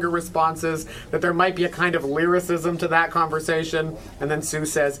the longer responses, that there might be a kind of lyricism to that conversation." And then Sue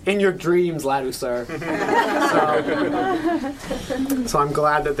says, "In your dreams, Ladouceur." So I'm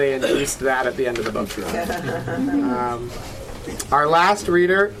glad that they introduced that at the end of the book. Our last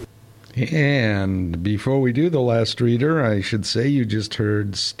reader. And before we do the last reader, I should say you just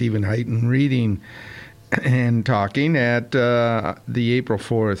heard Stephen Heighton reading and talking at the April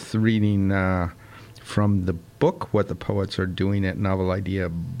 4th reading from the book, What the Poets Are Doing, at Novel Idea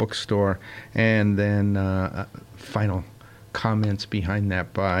Bookstore, and then final comments behind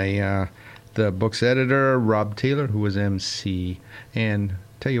that by the book's editor, Rob Taylor, who was MC. And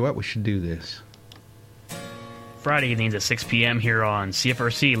tell you what, we should do this. Friday evenings at 6 p.m. here on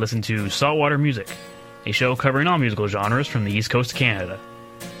CFRC, listen to Saltwater Music, a show covering all musical genres from the East Coast of Canada.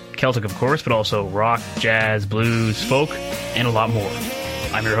 Celtic, of course, but also rock, jazz, blues, folk, and a lot more.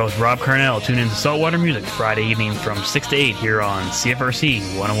 I'm your host, Rob Carnell. Tune in to Saltwater Music Friday evening from 6 to 8 here on CFRC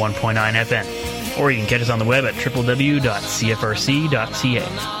 101.9 FM. Or you can catch us on the web at www.cfrc.ca.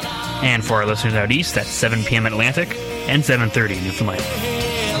 And for our listeners out east, that's 7 p.m. Atlantic and 7:30 in Newfoundland.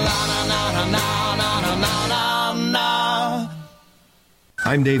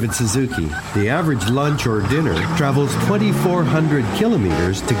 I'm David Suzuki. The average lunch or dinner travels 2,400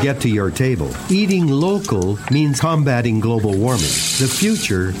 kilometers to get to your table. Eating local means combating global warming. The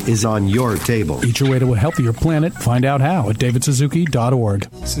future is on your table. Eat your way to a healthier planet. Find out how at davidsuzuki.org.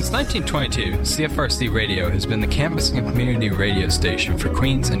 Since 1922, CFRC Radio has been the campus and community radio station for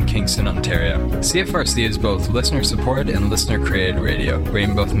Queens and Kingston, Ontario. CFRC is both listener-supported and listener-created radio,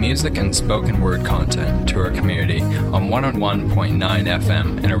 bringing both music and spoken word content to our community on 101.9 FM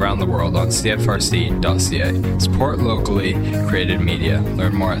and around the world on CFRC.ca. Support locally created media.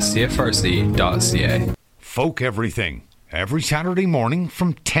 Learn more at CFRC.ca. Folk Everything, every Saturday morning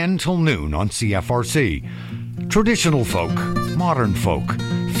from 10 till noon on CFRC. Traditional folk, modern folk,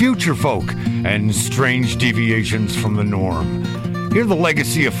 future folk, and strange deviations from the norm. Hear the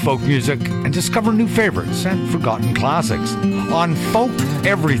legacy of folk music and discover new favorites and forgotten classics on Folk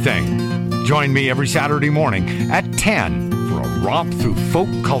Everything. Join me every Saturday morning at 10 for a romp through folk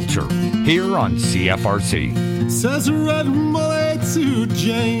culture here on CFRC. Says a red Molly to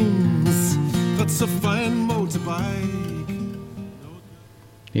James, that's a fine motorbike.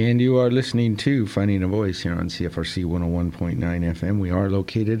 And you are listening to Finding a Voice here on CFRC 101.9 FM. We are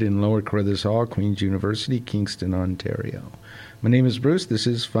located in Lower Carruthers Hall, Queen's University, Kingston, Ontario. My name is Bruce. This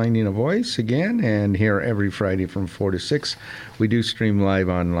is Finding a Voice again, and here every Friday from 4 to 6. We do stream live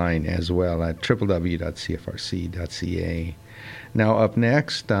online as well at www.cfrc.ca. Now up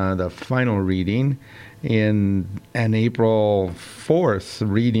next, the final reading in an April 4th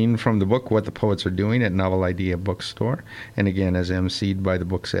reading from the book What the Poets Are Doing at Novel Idea Bookstore, and again as emceed by the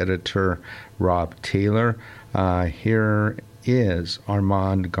book's editor, Rob Taylor. Here is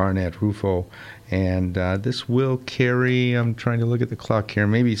Armand Garnett Ruffo, and this will carry, I'm trying to look at the clock here,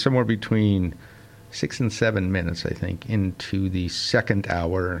 maybe somewhere between 6 and 7 minutes, I think, into the second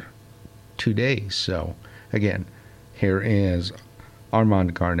hour today. So again, here is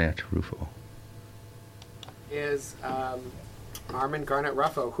Armand Garnett Ruffo. Is Armand Garnett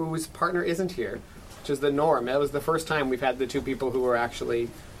Ruffo, whose partner isn't here, which is the norm. That was the first time we've had the two people who were actually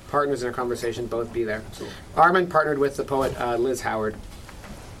partners in a conversation both be there. Armand partnered with the poet Liz Howard.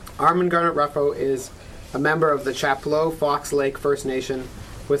 Armand Garnett Ruffo is a member of the Chapleau Fox Lake First Nation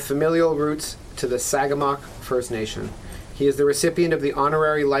with familial roots to the Sagamok First Nation. He is the recipient of the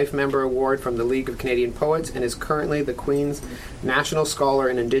Honorary Life Member Award from the League of Canadian Poets and is currently the Queen's National Scholar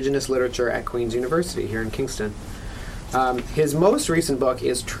in Indigenous Literature at Queen's University here in Kingston. His most recent book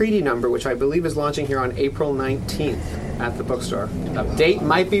is Treaty Number, which I believe is launching here on April 19th at the bookstore. The date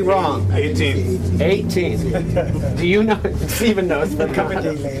might be wrong. 18th. Do you know? Stephen knows. But come a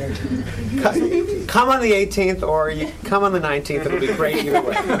day later. Come on the 18th or you come on the 19th. It'll be great either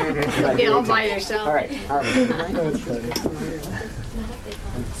way. Be all by yourself. All right.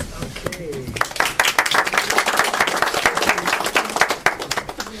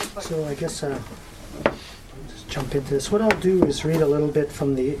 So I guess just jump into this. What I'll do is read a little bit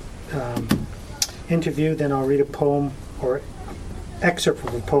from the interview, then I'll read a poem or excerpt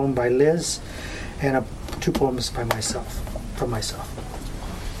from a poem by Liz and two poems by myself, from myself.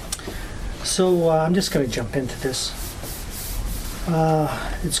 So I'm just going to jump into this.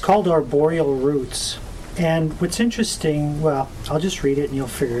 It's called Arboreal Roots. And what's interesting, well, I'll just read it and you'll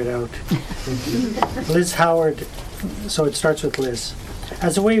figure it out. Liz Howard, so it starts with Liz.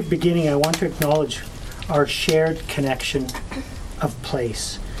 As a way of beginning, I want to acknowledge our shared connection of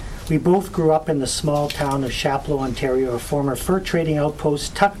place. We both grew up in the small town of Chapleau, Ontario, a former fur trading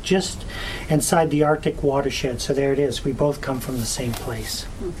outpost tucked just inside the Arctic watershed. So there it is. We both come from the same place.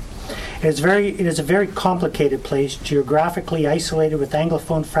 It is a very complicated place, geographically isolated with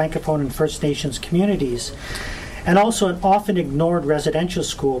Anglophone, Francophone, and First Nations communities, and also an often ignored residential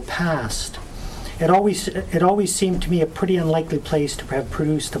school past. It always seemed to me a pretty unlikely place to have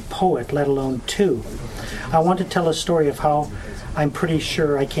produced a poet, let alone two. I want to tell a story of how I'm pretty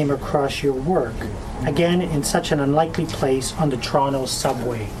sure I came across your work, again in such an unlikely place on the Toronto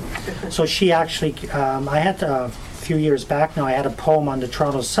subway. So she actually, I had a few years back now, I had a poem on the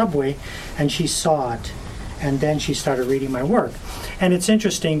Toronto subway, and she saw it, and then she started reading my work. And it's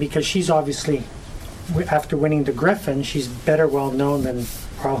interesting because she's obviously, after winning the Griffin, she's better well known than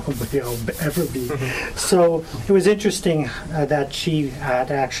probably I'll ever be. So it was interesting that she had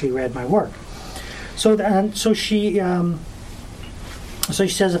actually read my work. So she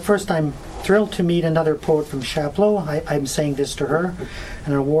says, at first, I'm thrilled to meet another poet from Chapleau. I'm saying this to her,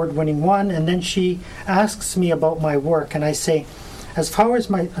 an award-winning one. And then she asks me about my work, and I say, as far as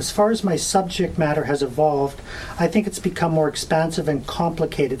my subject matter has evolved, I think it's become more expansive and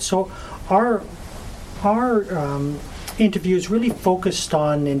complicated. So our interview is really focused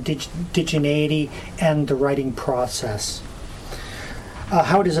on indigeneity and the writing process.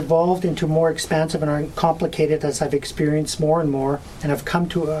 how it has evolved into more expansive and complicated as I've experienced more and more, and have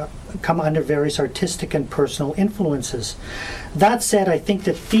come under various artistic and personal influences. That said, I think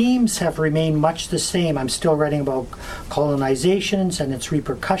the themes have remained much the same. I'm still writing about colonizations and its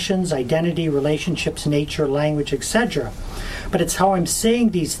repercussions, identity, relationships, nature, language, etc. But it's how I'm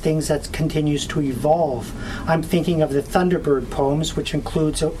saying these things that continues to evolve. I'm thinking of the Thunderbird poems, which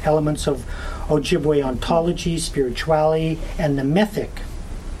includes elements of Ojibwe ontology, spirituality, and the mythic.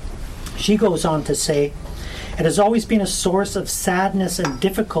 She goes on to say, "It has always been a source of sadness and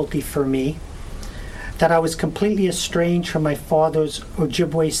difficulty for me that I was completely estranged from my father's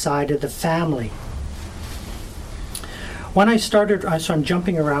Ojibwe side of the family. When I started, so I'm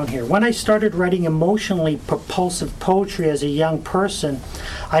jumping around here. When I started writing emotionally propulsive poetry as a young person,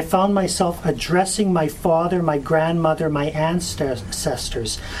 I found myself addressing my father, my grandmother, my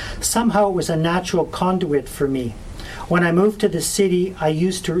ancestors. Somehow it was a natural conduit for me. When I moved to the city, I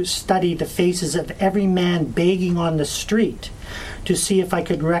used to study the faces of every man begging on the street to see if I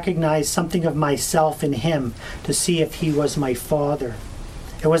could recognize something of myself in him, to see if he was my father.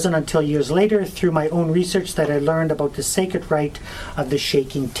 It wasn't until years later, through my own research, that I learned about the sacred rite of the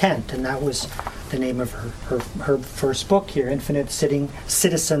shaking tent, and that was the name of her first book here, Infinite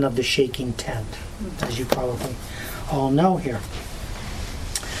Citizen of the Shaking Tent, as you probably all know here.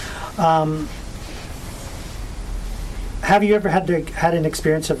 Have you ever had an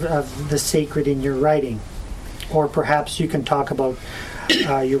experience of the sacred in your writing? Or perhaps you can talk about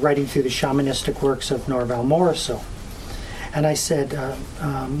your writing through the shamanistic works of Norval Morrisseau. And I said,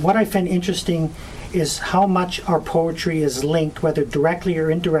 what I find interesting is how much our poetry is linked, whether directly or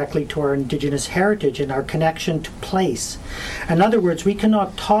indirectly, to our Indigenous heritage and our connection to place. In other words, we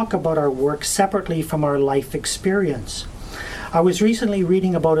cannot talk about our work separately from our life experience. I was recently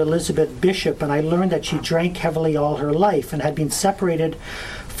reading about Elizabeth Bishop, and I learned that she drank heavily all her life and had been separated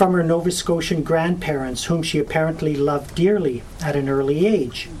from her Nova Scotian grandparents, whom she apparently loved dearly at an early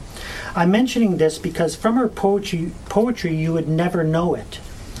age. I'm mentioning this because from her poetry you would never know it.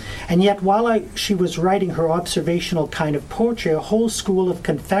 And yet while she was writing her observational kind of poetry, a whole school of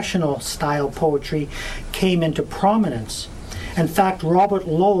confessional style poetry came into prominence. In fact, Robert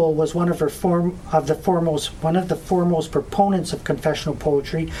Lowell was one of the foremost proponents of confessional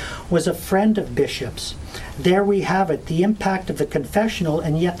poetry, was a friend of Bishop's. There we have it, the impact of the confessional,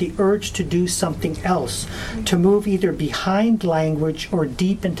 and yet the urge to do something else, to move either behind language or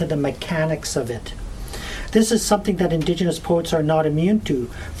deep into the mechanics of it. This is something that Indigenous poets are not immune to.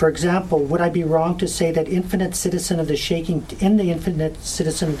 For example, would I be wrong to say that in the Infinite Citizen of the Shaking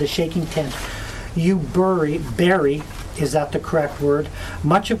Tent, you bury, is that the correct word,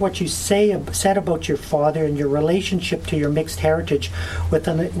 much of what you said about your father and your relationship to your mixed heritage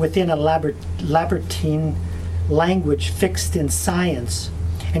within a labyrinthine language fixed in science.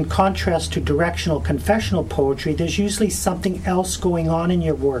 In contrast to directional confessional poetry, there's usually something else going on in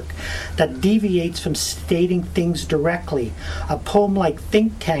your work that deviates from stating things directly. A poem like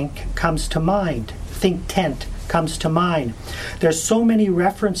Think Tent comes to mind. There's so many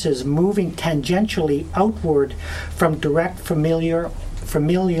references moving tangentially outward from direct familial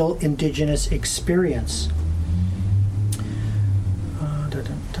Indigenous experience.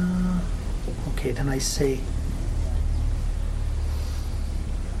 Okay, then I say,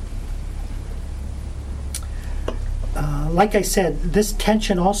 like I said, this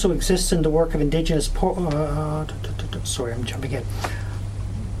tension also exists in the work of Indigenous sorry, I'm jumping in.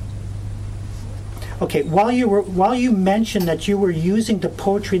 Okay, while you mentioned that you were using the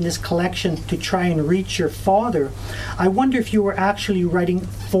poetry in this collection to try and reach your father, I wonder if you were actually writing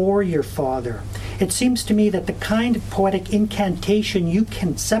for your father. It seems to me that the kind of poetic incantation you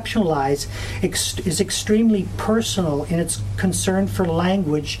conceptualize is extremely personal in its concern for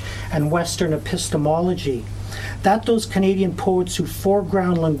language and Western epistemology. That those Canadian poets who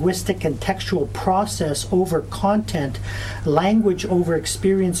foreground linguistic and textual process over content, language over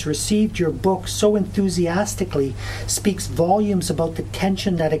experience, received your book so enthusiastically speaks volumes about the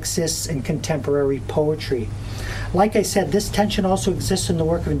tension that exists in contemporary poetry. Like I said, this tension also exists in the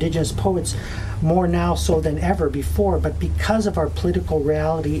work of Indigenous poets, more now so than ever before, but because of our political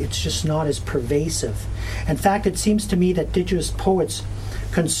reality, it's just not as pervasive. In fact, it seems to me that Indigenous poets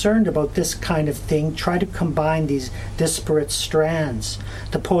concerned about this kind of thing try to combine these disparate strands.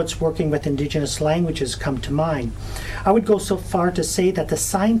 The poets working with Indigenous languages come to mind. I would go so far to say that the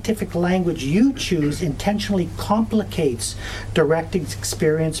scientific language you choose intentionally complicates direct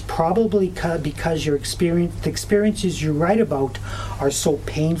experience, probably because the experiences you write about are so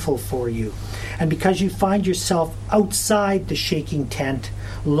painful for you, and because you find yourself outside the shaking tent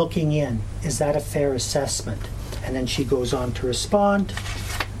looking in. Is that a fair assessment? And then she goes on to respond.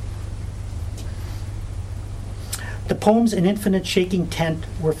 The poems in Infinite Shaking Tent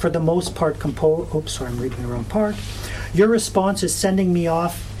were for the most part composed. Oops, sorry, I'm reading the wrong part. Your response is sending me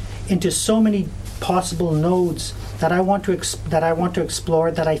off into so many possible nodes that I want to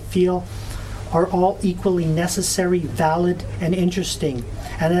explore, that I feel are all equally necessary, valid, and interesting,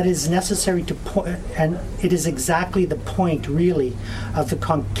 and that is necessary to and it is exactly the point, really, of the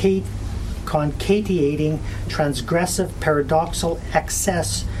concatenating, transgressive, paradoxical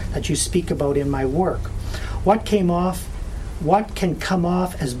excess that you speak about in my work. What can come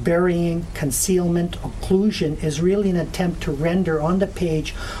off as burying, concealment, occlusion is really an attempt to render on the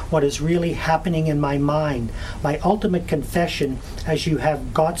page what is really happening in my mind. My ultimate confession, as you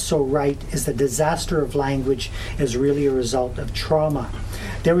have got so right, is the disaster of language is really a result of trauma.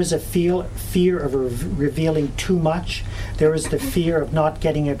 There is a fear of revealing too much. There is the fear of not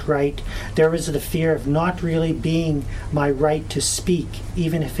getting it right. There is the fear of not really being my right to speak,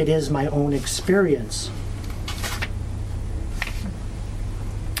 even if it is my own experience.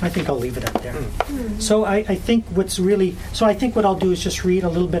 I think I'll leave it up there. So I think what I'll do is just read a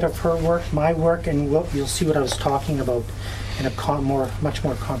little bit of her work, my work, and you'll see what I was talking about in a much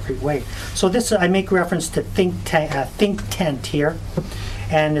more concrete way. So this, I make reference to Think Tent here,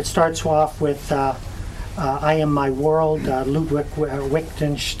 and it starts off with I Am My World, Ludwig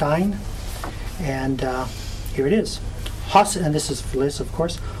Wittgenstein, and here it is. And this is Liz, of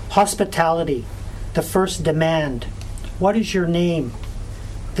course. Hospitality, the first demand. What is your name?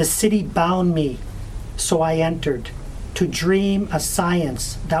 The city bound me, so I entered, to dream a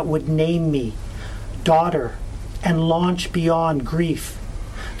science that would name me, daughter, and launch beyond grief,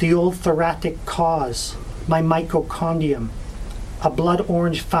 the old thoracic cause, my mitochondrium, a blood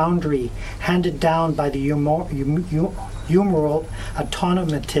orange foundry handed down by the humoral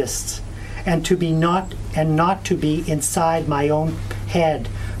autonomatists, and not to be inside my own head,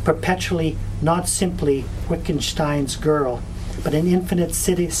 perpetually not simply Wittgenstein's girl, but an infinite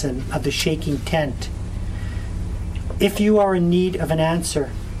citizen of the shaking tent. If you are in need of an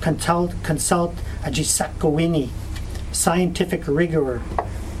answer, consult a Giuseppe, scientific rigor,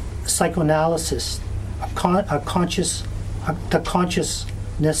 psychoanalysis, the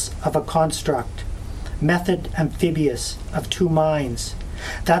consciousness of a construct, method amphibious of two minds.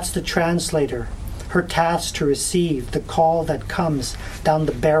 That's the translator, her task to receive the call that comes down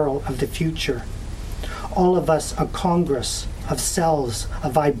the barrel of the future. All of us a congress of cells, a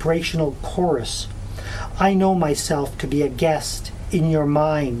vibrational chorus. I know myself to be a guest in your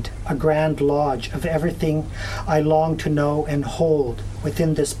mind, a grand lodge of everything I long to know and hold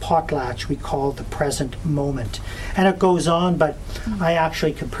within this potlatch we call the present moment. And it goes on, but I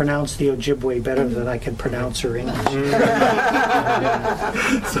actually can pronounce the Ojibwe better than I can pronounce her English.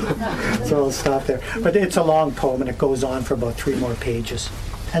 so I'll stop there. But it's a long poem, and it goes on for about 3 more pages.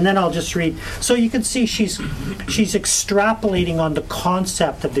 And then I'll just read. So you can see she's extrapolating on the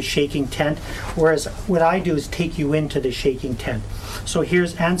concept of the shaking tent, whereas what I do is take you into the shaking tent. So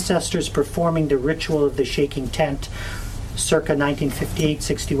here's ancestors performing the ritual of the shaking tent, circa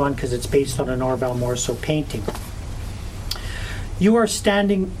 1958-61, because it's based on a Norval Morrisseau painting. You are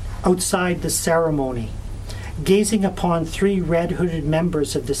standing outside the ceremony, gazing upon 3 red-hooded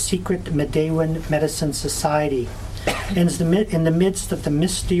members of the secret Medewan Medicine Society, in the midst of the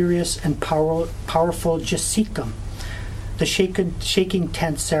mysterious and powerful Jasikum, the shaking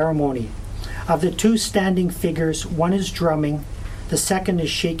tent ceremony. Of the 2 standing figures, one is drumming, the second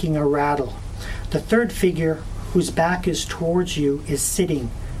is shaking a rattle. The third figure, whose back is towards you, is sitting,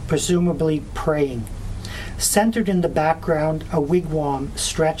 presumably praying. Centered in the background, a wigwam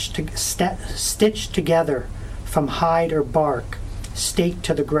stitched together from hide or bark, staked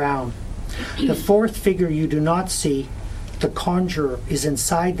to the ground. The fourth figure you do not see, the conjurer, is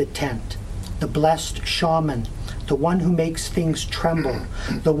inside the tent, the blessed shaman, the one who makes things tremble,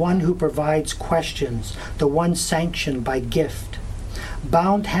 the one who provides questions, the one sanctioned by gift.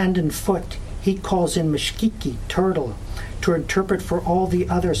 Bound hand and foot, he calls in Mashkiki, turtle, to interpret for all the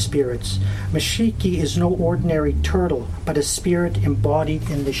other spirits. Mashkiki is no ordinary turtle, but a spirit embodied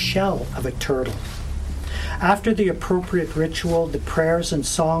in the shell of a turtle. After the appropriate ritual, the prayers and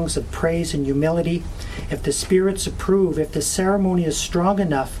songs of praise and humility, if the spirits approve, if the ceremony is strong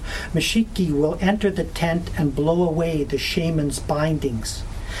enough, Mashiki will enter the tent and blow away the shaman's bindings.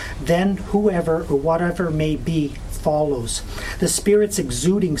 Then whoever or whatever may be follows, the spirits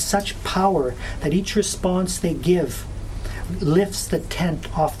exuding such power that each response they give lifts the tent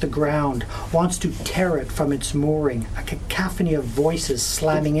off the ground, wants to tear it from its mooring, a cacophony of voices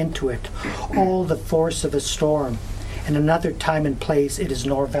slamming into it, all the force of a storm. In another time and place, it is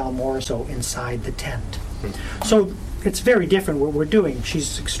Norval Morrisseau inside the tent. So it's very different what we're doing.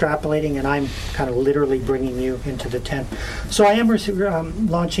 She's extrapolating, and I'm kind of literally bringing you into the tent. So I am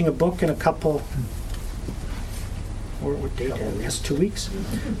launching a book in a couple. What date? I guess 2 weeks.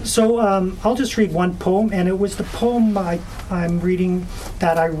 So I'll just read one poem, and it was the poem I'm reading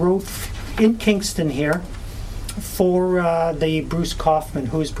that I wrote in Kingston here for the Bruce Kaufman.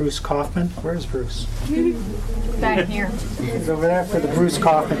 Who is Bruce Kaufman? Where's Bruce? Back here. He's over there for the Bruce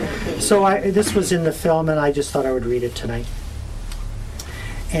Kaufman. So this was in the film, and I just thought I would read it tonight.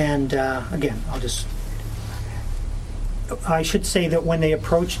 And again, I should say that when they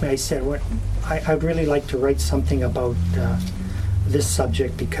approached me, I said, I'd really like to write something about this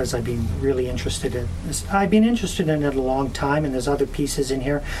subject because I've been really interested in this. I've been interested in it a long time, and there's other pieces in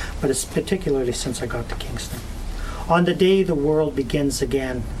here, but it's particularly since I got to Kingston. On the day the world begins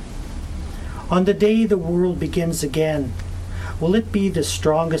again. On the day the world begins again, will it be the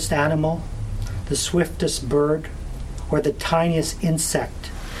strongest animal, the swiftest bird, or the tiniest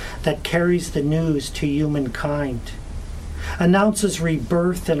insect that carries the news to humankind? Announces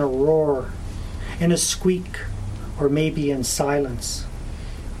rebirth in a roar, in a squeak, or maybe in silence.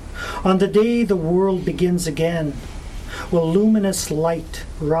 On the day the world begins again, will luminous light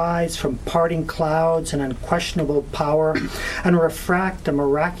rise from parting clouds and unquestionable power and refract a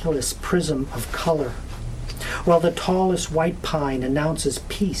miraculous prism of color, while the tallest white pine announces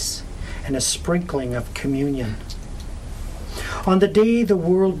peace and a sprinkling of communion. On the day the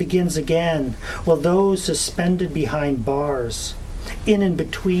world begins again, will those suspended behind bars, in and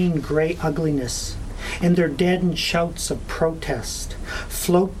between gray ugliness, in their deadened shouts of protest,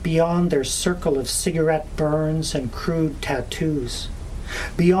 float beyond their circle of cigarette burns and crude tattoos,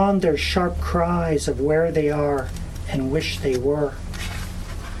 beyond their sharp cries of where they are and wish they were.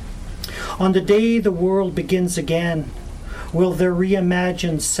 On the day the world begins again, will their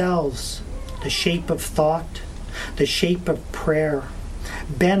reimagined selves, the shape of thought, the shape of prayer,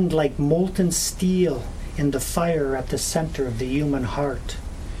 bend like molten steel in the fire at the center of the human heart?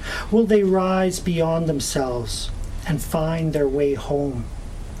 Will they rise beyond themselves and find their way home?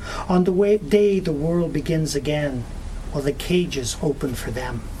 On the day the world begins again, will the cages open for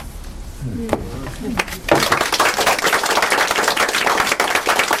them?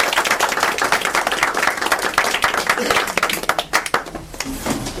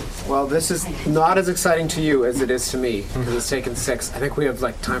 Well, this is not as exciting to you as it is to me, because it's taken 6. I think we have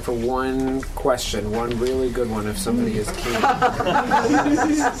time for one question, one really good one if somebody is keen.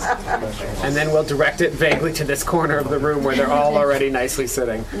 And then we'll direct it vaguely to this corner of the room where they're all already nicely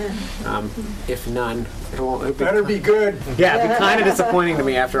sitting. If none, it better be good. Yeah, it'd be kind of disappointing to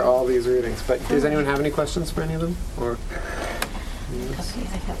me after all these readings. But does anyone have any questions for any of them? Or Okay,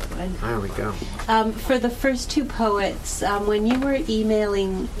 I have one. There we go. For the first 2 poets, when you were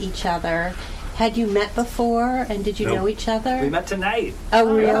emailing each other, had you met before, and did you know each other? We met tonight.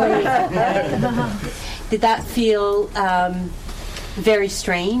 Oh, really? Did that feel very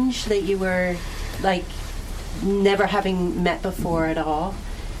strange that you were never having met before at all?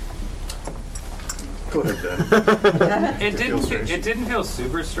 Go ahead, Ben. It didn't feel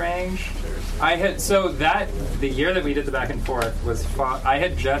super strange. The year that we did the back and forth was I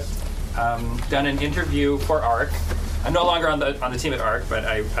had just done an interview for ARC. I'm no longer on the team at ARC, but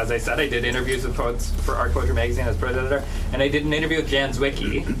as I said, I did interviews with poets for ARC Poetry Magazine as project editor, and I did an interview with Jan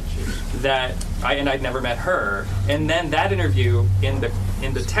Zwicky I'd never met her. And then that interview, in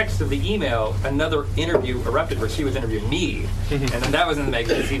the text of the email, another interview erupted where she was interviewing me, and then that was in the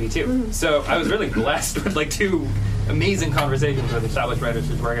magazine TV too. So I was really blessed with 2 amazing conversations with established writers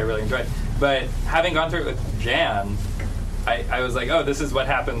whose work I really enjoyed. But having gone through it with Jan, I was like, oh, this is what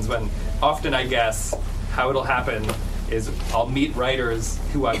happens when often I guess how it'll happen is I'll meet writers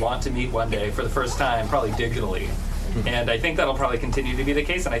who I want to meet one day for the first time, probably digitally. And I think that'll probably continue to be the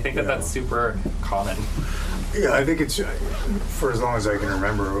case, and I think that's super common. Yeah, I think it's, for as long as I can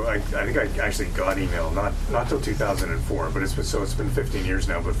remember, I think I actually got email, not till 2004, but it's been 15 years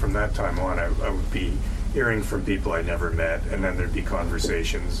now, but from that time on, I would be hearing from people I never met, and then there'd be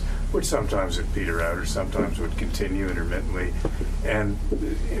conversations, which sometimes would peter out or sometimes would continue intermittently. And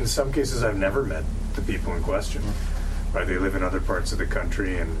in some cases, I've never met the people in question. Right, they live in other parts of the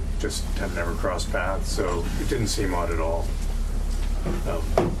country and just have never crossed paths, so it didn't seem odd at all.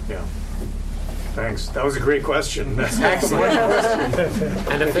 Yeah. Thanks. That was a great question. That's excellent.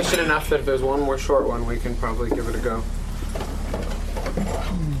 And efficient enough that if there's one more short one, we can probably give it a go.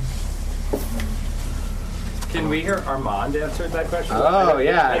 Can we hear Armand answer that question? Oh,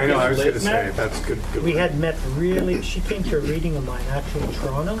 yeah. I know, I was going to say, that's good. We had met she came to a reading of mine actually in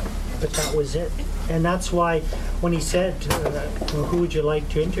Toronto, but that was it. And that's why when he said, who would you like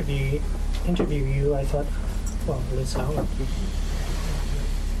to interview, interview you, I thought, well, Liz Howard.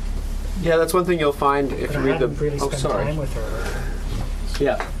 Yeah, that's one thing you'll find if But you I read the. hadn't really spent time with her.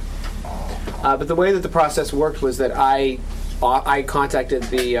 Yeah. But the way that the process worked was that I contacted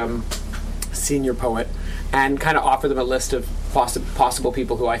the senior poet and kind of offered them a list of possible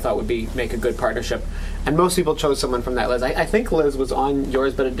people who I thought would make a good partnership. And most people chose someone from that list. I think Liz was on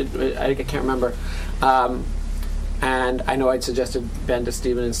yours, but I can't remember. And I know I'd suggested Ben to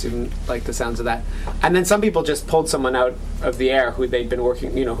Stephen, and Stephen liked the sounds of that. And then some people just pulled someone out of the air who they'd been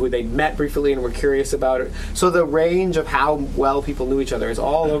working, who they'd met briefly and were curious about it. So the range of how well people knew each other is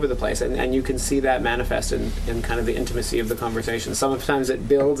all over the place, and you can see that manifest in kind of the intimacy of the conversation. Sometimes it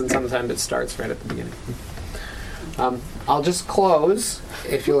builds, and sometimes it starts right at the beginning. I'll just close,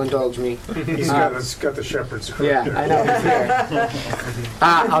 if you'll indulge me. He's got the shepherd's crook. Yeah, I know. He's here.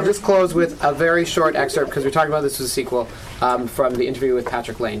 I'll just close with a very short excerpt, because we're talking about this as a sequel, from the interview with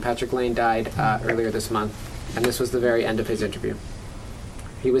Patrick Lane. Patrick Lane died earlier this month, and this was the very end of his interview.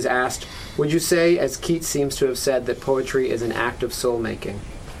 He was asked, "Would you say, as Keats seems to have said, that poetry is an act of soul-making?"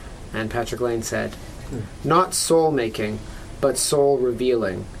 And Patrick Lane said, "Not soul-making, but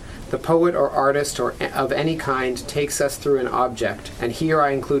soul-revealing. The poet or artist or of any kind takes us through an object, and here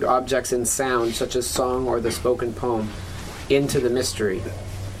I include objects in sound, such as song or the spoken poem, into the mystery.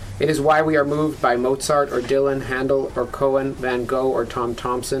 It is why we are moved by Mozart or Dylan, Handel or Cohen, Van Gogh or Tom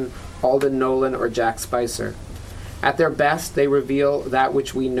Thompson, Alden Nolan or Jack Spicer. At their best, they reveal that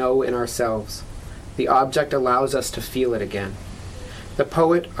which we know in ourselves. The object allows us to feel it again. The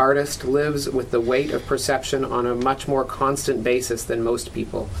poet-artist lives with the weight of perception on a much more constant basis than most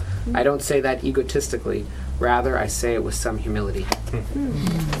people. I don't say that egotistically. Rather, I say it with some humility."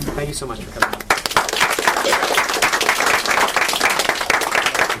 Thank you so much for coming.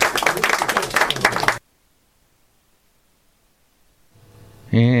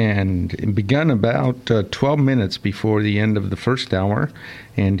 And it begun about 12 minutes before the end of the first hour.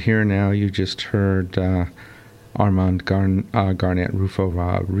 And here now you just heard Armand Garnett Rufo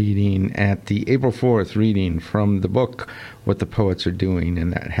reading at the April 4th reading from the book What the Poets Are Doing,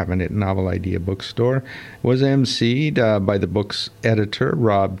 and that happened at Novel Idea Bookstore. Was emceed by the book's editor,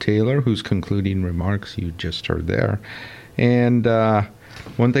 Rob Taylor, whose concluding remarks you just heard there. And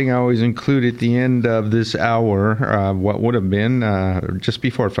one thing I always include at the end of this hour, what would have been just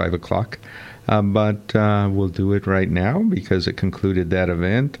before 5 o'clock, but we'll do it right now because it concluded that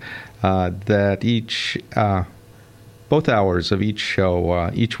event, that both hours of each show,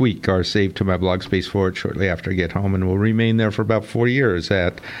 each week, are saved to my blog space forward shortly after I get home, and will remain there for about 4 years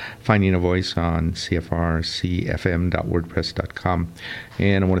at Finding a Voice on CFRCFM.wordpress.com.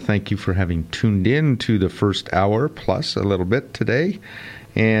 And I want to thank you for having tuned in to the first hour plus a little bit today.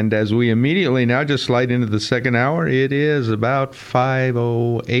 And as we immediately now just slide into the second hour, it is about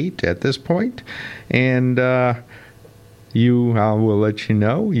 5:08 at this point. And I will let you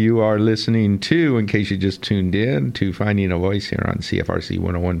know, you are listening to, in case you just tuned in, to Finding a Voice here on CFRC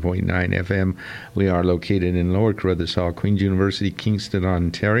 101.9 FM. We are located in Lower Carruthers Hall, Queen's University, Kingston,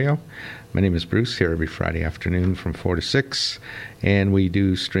 Ontario. My name is Bruce, here every Friday afternoon from 4 to 6, and we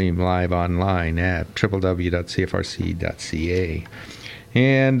do stream live online at www.cfrc.ca.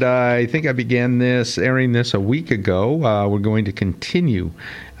 And I think I began airing this a week ago. We're going to continue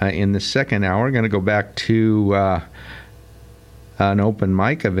in the second hour. We're going to go back to an open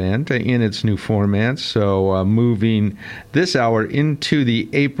mic event in its new format. So moving this hour into the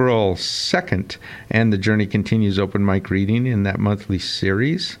April 2nd, and the Journey Continues open mic reading in that monthly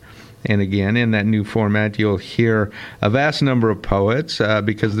series. And again, in that new format, you'll hear a vast number of poets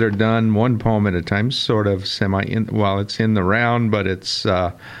because they're done one poem at a time, sort of it's in the round, but it's,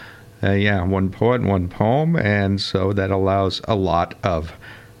 one poet, one poem. And so that allows a lot of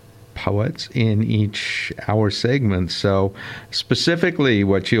poets in each hour segment. So specifically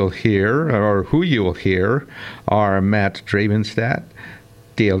what you'll hear, or who you'll hear, are Matt Drabenstadt,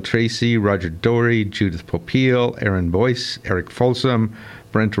 Dale Tracy, Roger Dory, Judith Popeil, Aaron Boyce, Eric Folsom,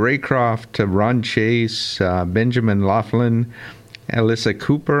 Brent Raycroft, Ron Chase, Benjamin Laughlin, Alyssa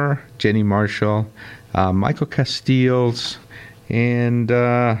Cooper, Jenny Marshall, Michael Castiles, and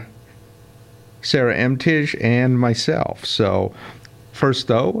Sarah Emtige, and myself. So first,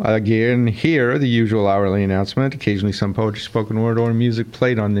 though, again, here, the usual hourly announcement. Occasionally some poetry, spoken word, or music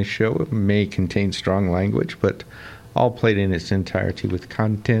played on this show may contain strong language, but all played in its entirety with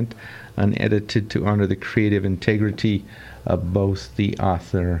content unedited to honor the creative integrity of both the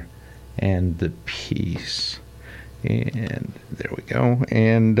author and the piece. And there we go.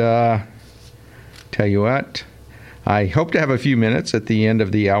 And tell you what, I hope to have a few minutes at the end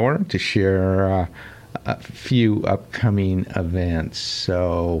of the hour to share a few upcoming events.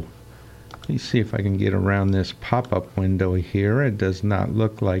 So me see if I can get around this pop-up window here. It does not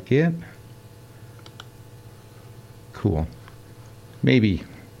look like it. Cool. Maybe.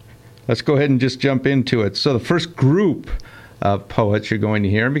 Let's go ahead and just jump into it. So the first group of poets you're going to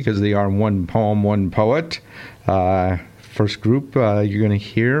hear, because they are one poem, one poet. First group you're going to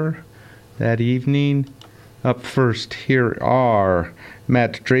hear that evening. Up first, here are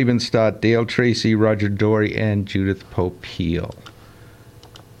Matt Drabenstadt, Dale Tracy, Roger Dory, and Judith Popeil.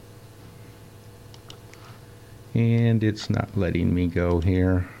 And it's not letting me go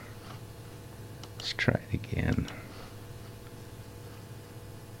here. Let's try it again.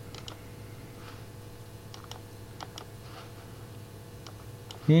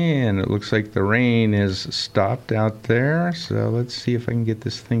 And it looks like the rain is stopped out there, so let's see if I can get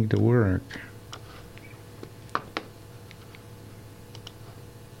this thing to work.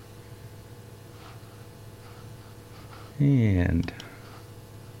 And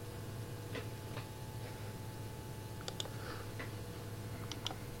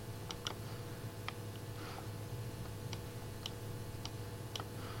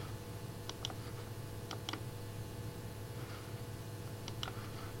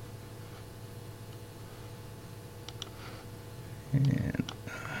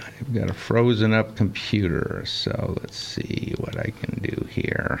I've got a frozen up computer, so let's see what I can do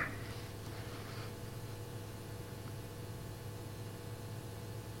here.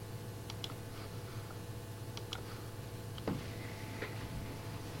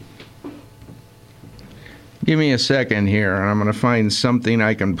 Give me a second here, and I'm going to find something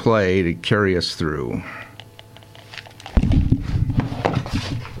I can play to carry us through.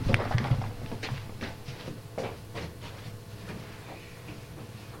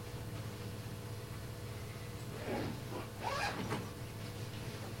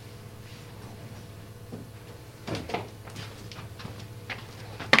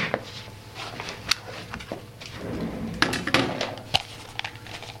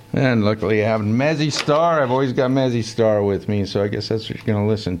 And luckily I have Mazzy Star. I've always got Mazzy Star with me, so I guess that's what you're going to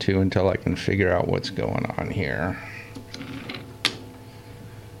listen to until I can figure out what's going on here.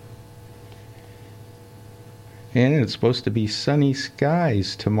 And it's supposed to be sunny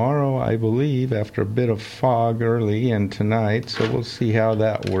skies tomorrow, I believe, after a bit of fog early and tonight, so we'll see how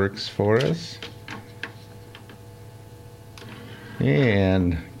that works for us.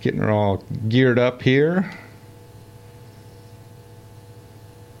 And getting her all geared up here.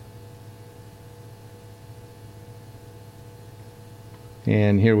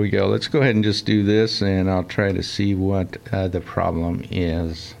 And here we go. Let's go ahead and just do this, and I'll try to see what the problem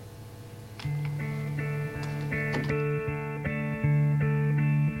is.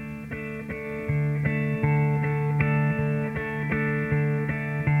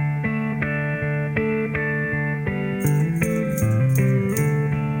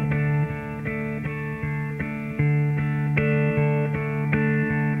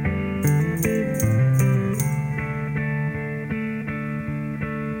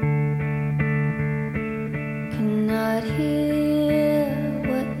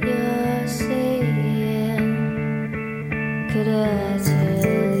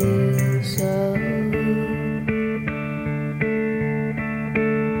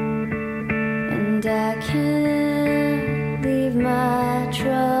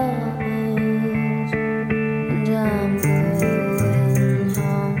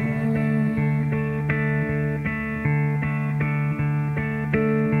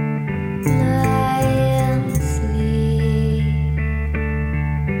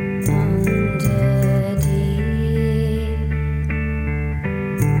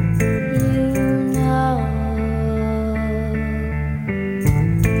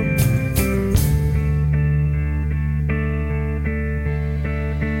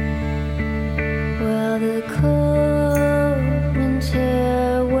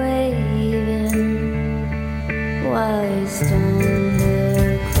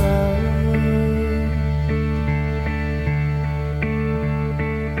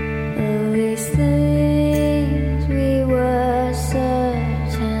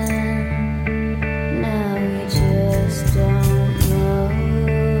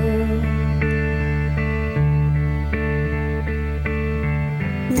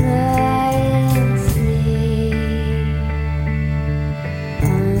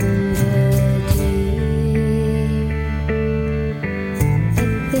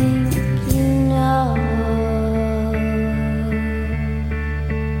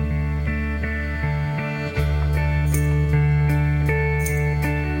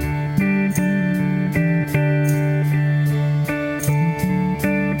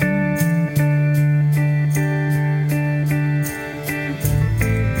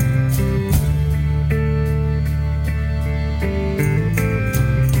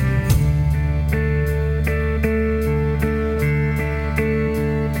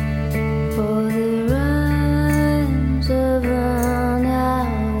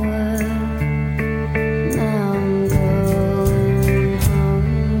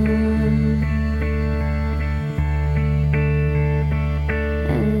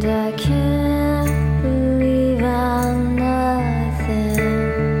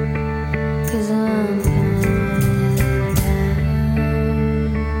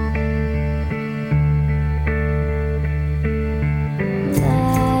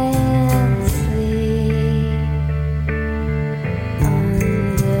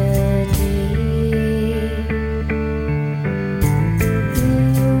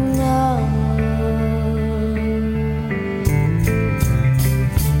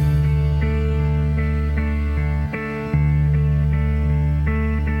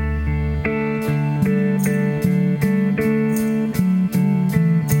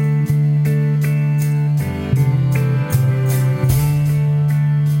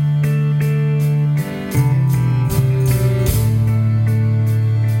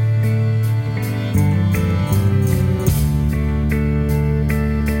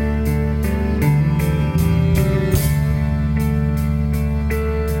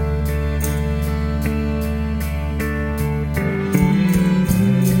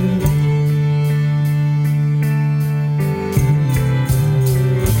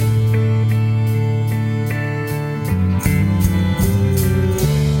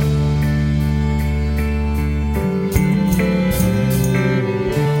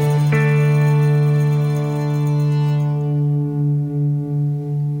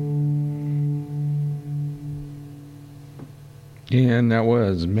 And that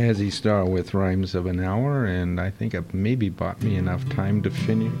was Mazzy Star with Rhymes of an Hour, and I think it maybe bought me enough time to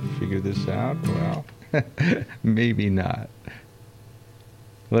figure this out. Well, maybe not.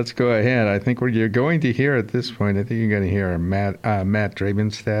 Let's go ahead. I think what you're going to hear at this point, I think you're going to hear Matt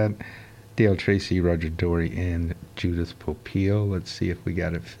Drabenstad, Dale Tracy, Roger Dory, and Judith Popeil. Let's see if we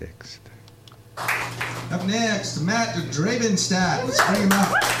got it fixed. Up next, Matt Drabenstad. Let's bring him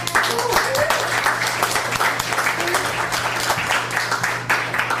up.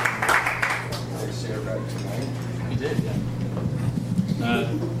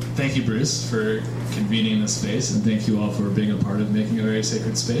 Thank you, Bruce, for convening this space, and thank you all for being a part of making a very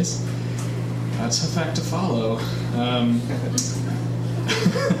sacred space. Tough act to follow.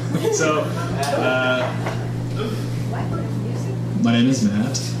 My name is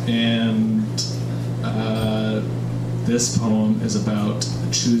Matt, and this poem is about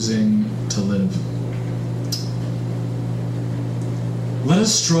choosing to live. Let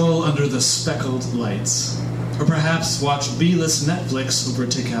us stroll under the speckled lights, or perhaps watch B-list Netflix over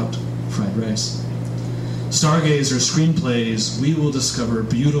takeout fried rice. Stargazer screenplays, we will discover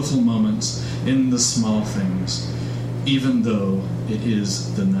beautiful moments in the small things, even though it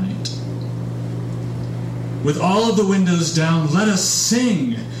is the night. With all of the windows down, let us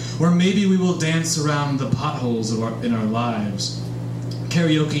sing, or maybe we will dance around the potholes in our lives.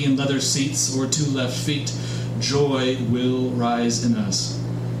 Karaoke in leather seats or 2 left feet, joy will rise in us,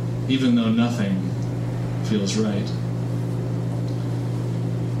 even though nothing feels right.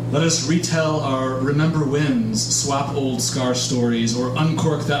 Let us retell our remember wins, swap old scar stories, or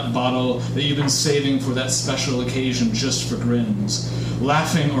uncork that bottle that you've been saving for that special occasion just for grins.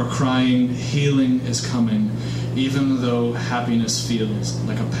 Laughing or crying, healing is coming, even though happiness feels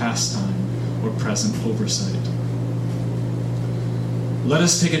like a pastime or present oversight. Let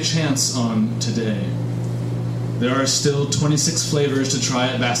us take a chance on today. There are still 26 flavors to try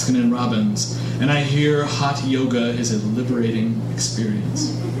at Baskin & Robbins, and I hear hot yoga is a liberating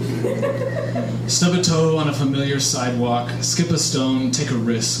experience. Stub a toe on a familiar sidewalk, skip a stone, take a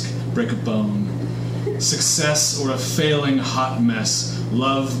risk, break a bone. Success or a failing hot mess,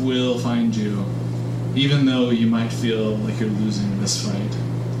 love will find you. Even though you might feel like you're losing this fight,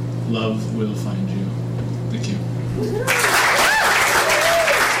 love will find you. Thank you.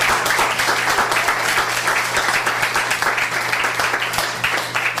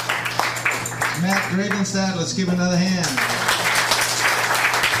 Matt Drabenstad, let's give him another hand.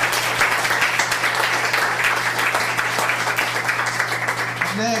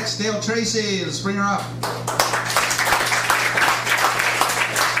 Next, Dale Tracy, let's bring her up.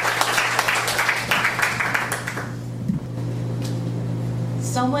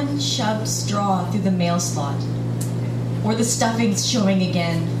 Someone shoved straw through the mail slot, or the stuffing's showing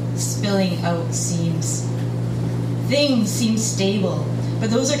again, spilling out seams. Things seem stable,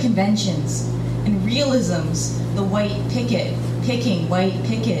 but those are conventions, and realisms, the white picket, picking white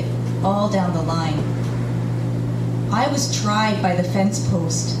picket, all down the line. I was tried by the fence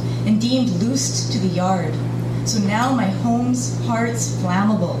post and deemed loosed to the yard, so now my home's heart's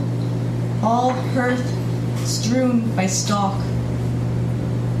flammable, all hearth strewn by stalk.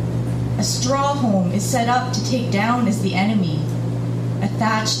 A straw home is set up to take down as the enemy, a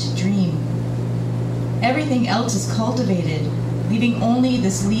thatched dream. Everything else is cultivated, leaving only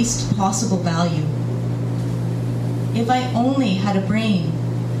this least possible value. If I only had a brain,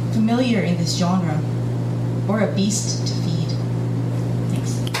 familiar in this genre, or a beast to feed.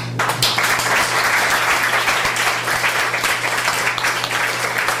 Thanks.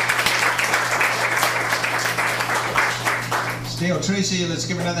 Dale Tracy, let's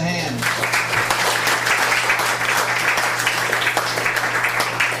give her another hand.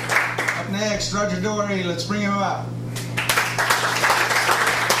 Up next, Roger Dory, let's bring him up.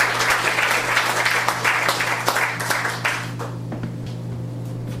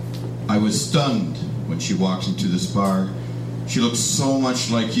 I was stunned when she walked into this bar. She looked so much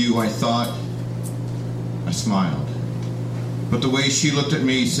like you, I thought. I smiled. But the way she looked at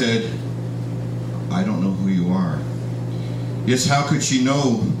me said, I don't know who you are. Yes, how could she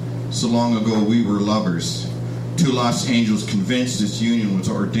know so long ago we were lovers? 2 lost angels convinced this union was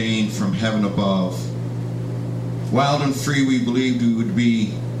ordained from heaven above. Wild and free, we believed we would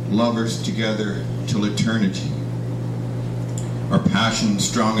be lovers together till eternity. Our passion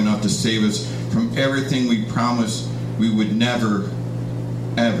strong enough to save us from everything we promised we would never,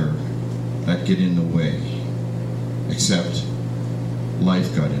 ever let get in the way. Except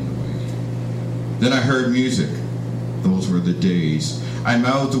life got in the way. Then I heard music. Those were the days. I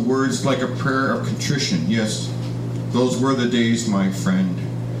mouthed the words like a prayer of contrition. Yes, those were the days, my friend.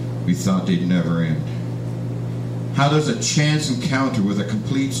 We thought they'd never end. How does a chance encounter with a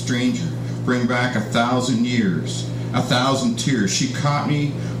complete stranger bring back 1,000 years, 1,000 tears? She caught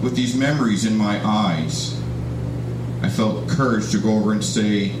me with these memories in my eyes. I felt courage to go over and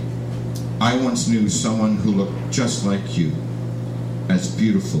say, I once knew someone who looked just like you, as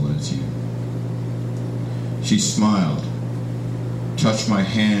beautiful as you. She smiled, touched my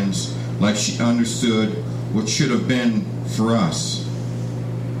hands like she understood what should have been for us.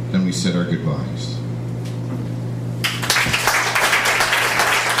 Then we said our goodbyes.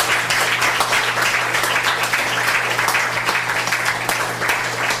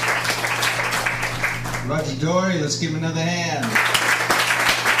 Roger Dory, let's give him another hand.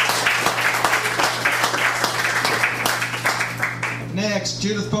 Next,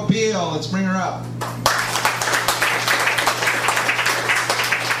 Judith Popeil, let's bring her up.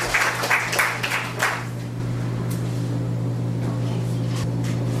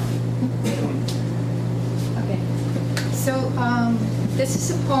 So this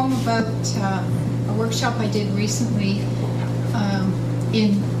is a poem about a workshop I did recently.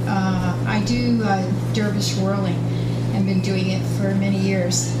 I do dervish whirling and been doing it for many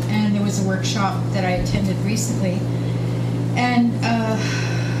years. And there was a workshop that I attended recently. And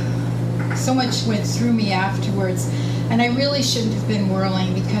so much went through me afterwards. And I really shouldn't have been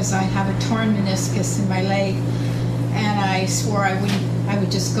whirling because I have a torn meniscus in my leg. And I swore I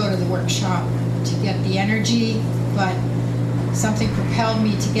would just go to the workshop to get the energy, but something propelled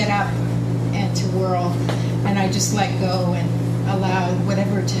me to get up and to whirl, and I just let go and allowed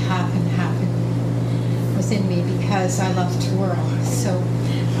whatever to happen within me because I love to whirl. So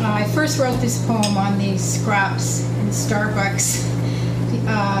I first wrote this poem on these scraps in Starbucks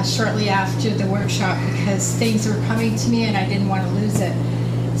shortly after the workshop because things were coming to me and I didn't want to lose it.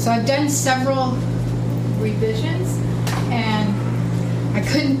 So I've done several revisions and I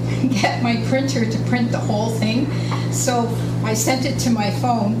couldn't get my printer to print the whole thing, so I sent it to my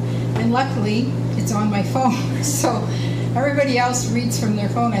phone, and luckily it's on my phone. So everybody else reads from their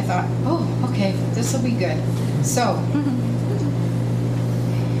phone. I thought, oh, okay, this will be good. So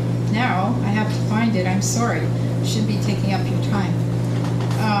now I have to find it. I'm sorry. I should be taking up your time.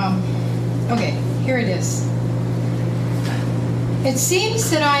 Okay, here it is. It seems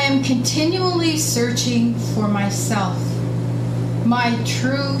that I am continually searching for myself. My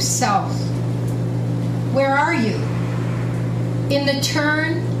true self. Where are you? In the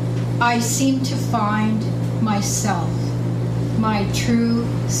turn, I seem to find myself. My true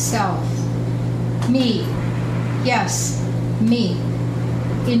self. Me. Yes, me.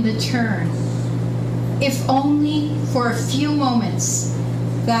 In the turn. If only for a few moments,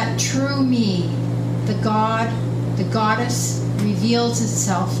 that true me, the God, the goddess, reveals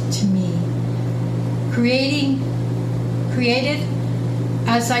itself to me. Created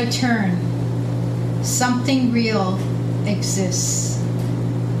as I turn, something real exists.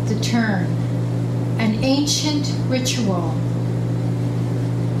 The turn, an ancient ritual,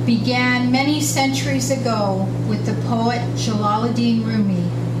 began many centuries ago with the poet Jalaluddin Rumi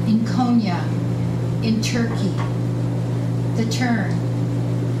in Konya, in Turkey. The turn,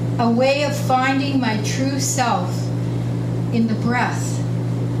 a way of finding my true self in the breath.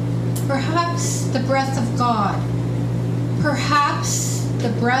 Perhaps the breath of God. Perhaps the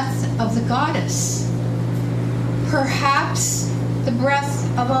breath of the goddess. Perhaps the breath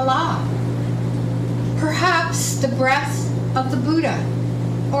of Allah. Perhaps the breath of the Buddha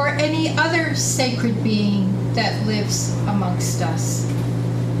or any other sacred being that lives amongst us.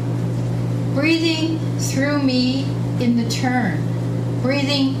 Breathing through me in the turn.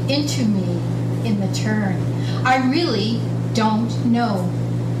 Breathing into me in the turn. I really don't know.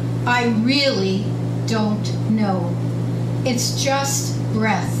 I really don't know. It's just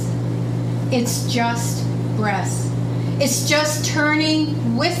breath. It's just breath. It's just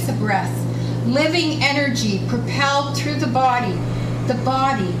turning with the breath. Living energy propelled through the body,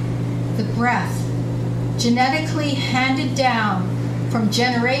 the breath, genetically handed down from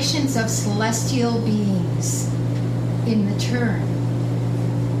generations of celestial beings. In the turn,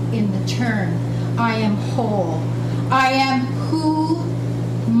 I am whole. I am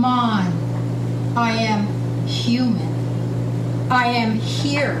human. I am human. I am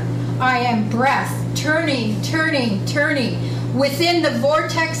here. I am breath, turning, within the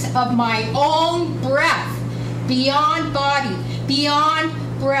vortex of my own breath, beyond body, beyond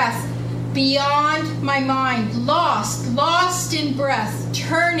breath, beyond my mind, lost in breath,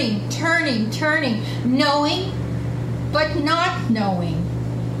 turning, knowing, but not knowing,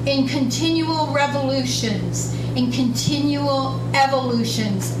 in continual revolutions, in continual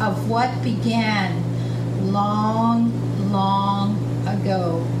evolutions of what began long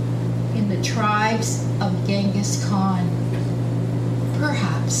ago. in the tribes of Genghis Khan.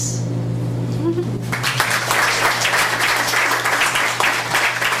 Perhaps.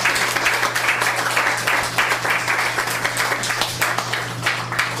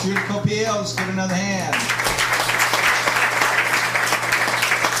 Judith Popiel, let's give another hand.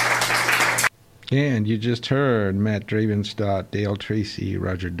 And you just heard Matt Dravenstadt, Dale Tracy,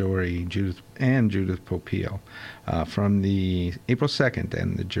 Roger Dory, Judith Popiel from the April 2nd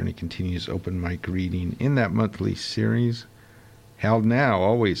and The Journey Continues open mic reading in that monthly series, held now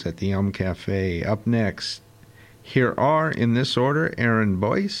always at the Elm Cafe. Up next, here are, in this order, Aaron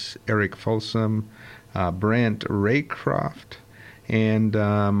Boyce, Eric Folsom, Brant Raycroft, and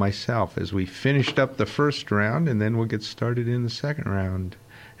myself as we finished up the first round, and then we'll get started in the second round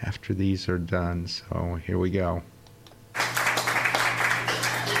after these are done. So here we go. Up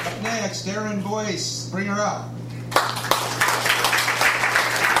next, Aaron Boyce. Bring her up.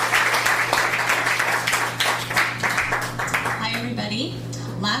 Hi, everybody.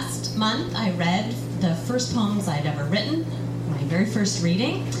 Last month, I read the first poems I'd ever written, my very first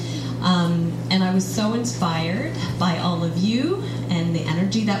reading. And I was so inspired by all of you and the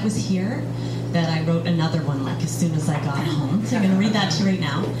energy that was here that I wrote another one like as soon as I got home. So I'm going to read that to you right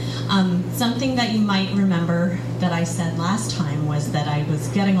now. Something that you might remember that I said last time was that I was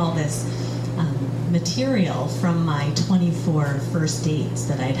getting all this material from my 24 first dates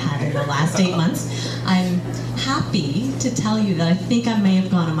that I'd had in the last 8 months. I'm happy to tell you that I think I may have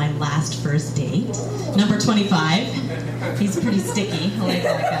gone on my last first date, number 25. He's pretty sticky. I like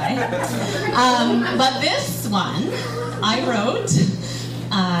that guy. But this one I wrote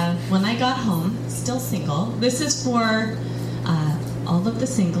when I got home, still single. This is for all of the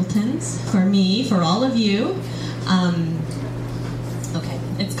singletons, for me, for all of you. Okay,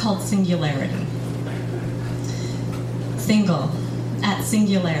 it's called Singularity. Single at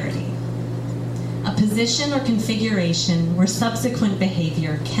singularity. A position or configuration where subsequent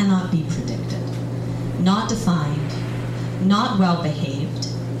behavior cannot be predicted. Not defined, not well behaved,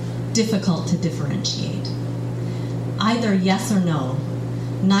 difficult to differentiate. Either yes or no,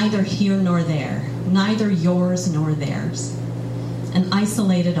 neither here nor there, neither yours nor theirs. An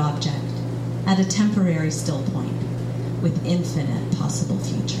isolated object at a temporary still point with infinite possible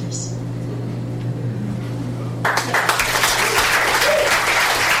futures.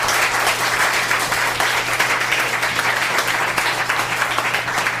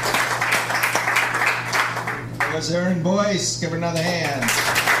 There's Aaron Boyce. Give her another hand.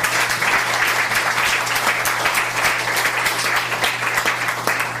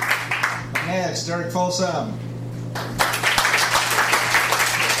 Next, Eric Folsom.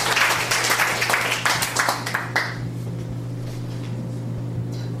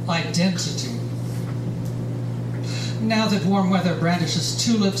 Identity. Now that warm weather brandishes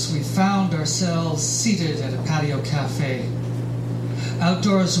tulips, we found ourselves seated at a patio cafe.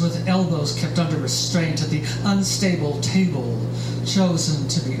 Outdoors with elbows kept under restraint at the unstable table chosen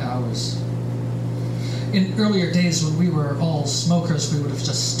to be ours. In earlier days when we were all smokers, we would have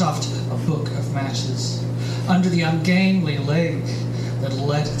just stuffed a book of matches under the ungainly leg that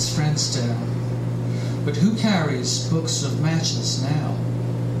let its friends down. But who carries books of matches now?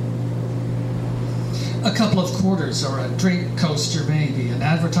 A couple of quarters or a drink coaster maybe, an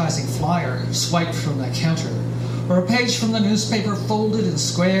advertising flyer swiped from the counter, or a page from the newspaper folded in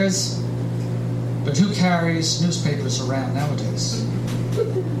squares. But who carries newspapers around nowadays?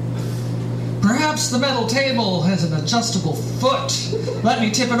 Perhaps the metal table has an adjustable foot. Let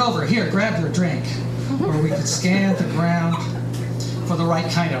me tip it over. Here, grab your drink. Or we could scan the ground for the right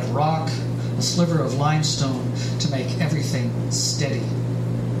kind of rock, a sliver of limestone to make everything steady.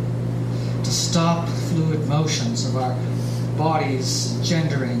 To stop the fluid motions of our bodies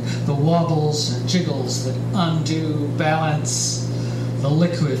gendering, the wobbles and jiggles that undo balance, the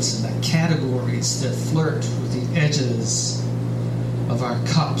liquids and the categories that flirt with the edges of our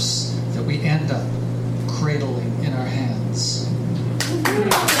cups that we end up cradling in our hands.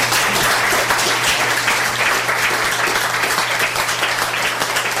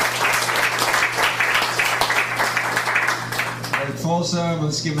 Eric Folsom,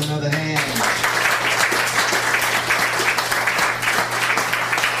 let's give him another hand.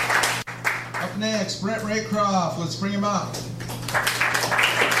 Up next, Brent Raycroft. Let's bring him up.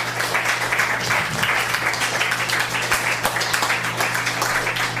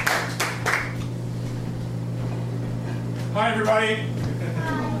 Hi, everybody.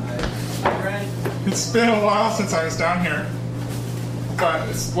 It's been a while since I was down here. But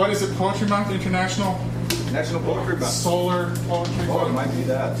what is it? Poetry Month International? National Poetry Month. Solar Poetry Month. Oh, it might be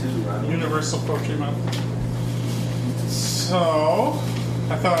that too. Universal Poetry Month. So,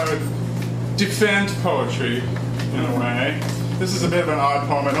 I thought I would defend poetry in a way. This is a bit of an odd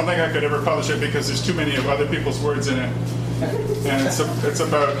poem. I don't think I could ever publish it because there's too many of other people's words in it, and it's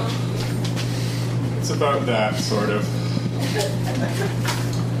about that sort of.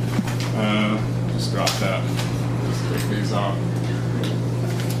 Just drop that. Just take these off.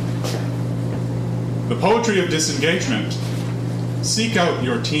 The poetry of disengagement. Seek out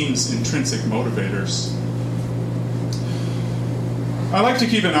your team's intrinsic motivators. I like to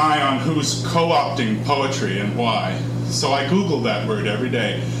keep an eye on who's co-opting poetry and why, so I Google that word every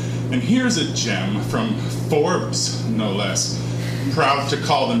day. And here's a gem from Forbes, no less, proud to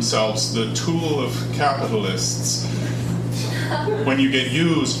call themselves the tool of capitalists. When you get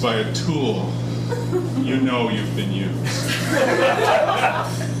used by a tool, you know you've been used.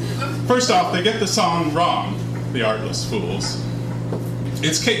 First off, they get the song wrong, the artless fools.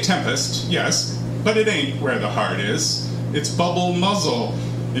 It's Kate Tempest, yes, but it ain't Where the Heart Is. It's Bubble Muzzle,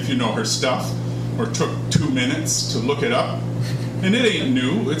 if you know her stuff, or took 2 minutes to look it up. And it ain't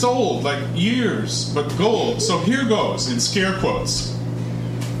new, it's old, like years, but gold. So here goes, in scare quotes.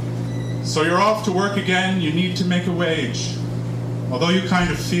 So you're off to work again, you need to make a wage. Although you kind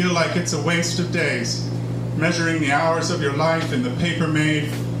of feel like it's a waste of days, measuring the hours of your life in the paper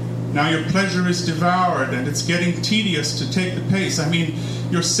made. Now your pleasure is devoured, and it's getting tedious to take the pace. I mean,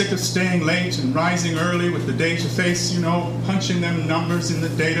 you're sick of staying late and rising early with the day to face, punching them numbers in the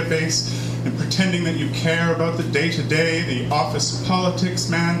database and pretending that you care about the day-to-day, the office politics,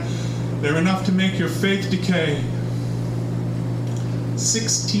 man. They're enough to make your faith decay.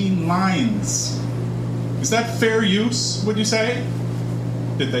 16 lines. Is that fair use, would you say?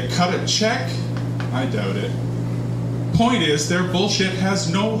 Did they cut a check? I doubt it. Point is, their bullshit has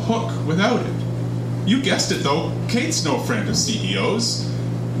no hook without it. You guessed it, though. Kate's no friend of CEOs.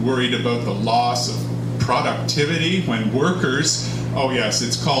 Worried about the loss of productivity when workers, oh yes,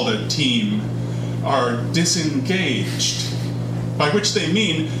 it's called a team, are disengaged. By which they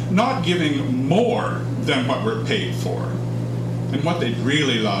mean not giving more than what we're paid for. And what they'd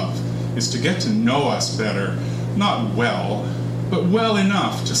really love is to get to know us better, not well, but well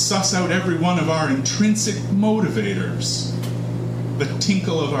enough to suss out every one of our intrinsic motivators. The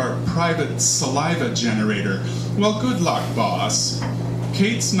tinkle of our private saliva generator. Well, good luck, boss.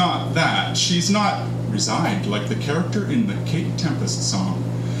 Kate's not that. She's not resigned like the character in the Kate Tempest song.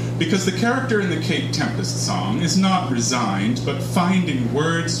 Because the character in the Kate Tempest song is not resigned, but finding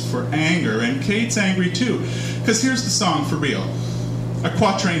words for anger, and Kate's angry too. Because here's the song for real. A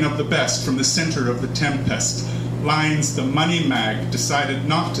quatrain of the best from the center of the tempest. Lines the money mag decided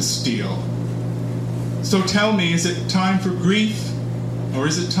not to steal. So tell me, is it time for grief, or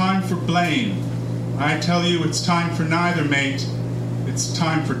is it time for blame? I tell you it's time for neither, mate. It's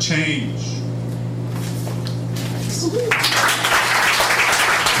time for change.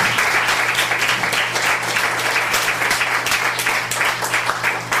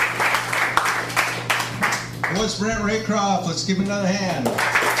 Well, it's Brent Raycroft. Let's give him another hand.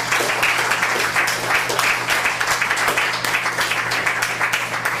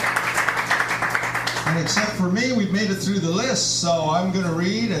 And except for me, we've made it through the list, so I'm going to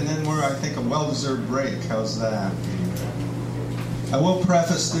read, and then I think, a well-deserved break. How's that? I will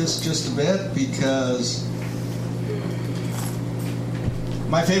preface this just a bit, because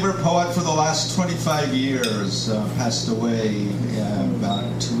my favorite poet for the last 25 years passed away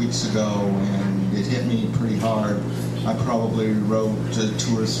about 2 weeks ago, and it hit me pretty hard. I probably wrote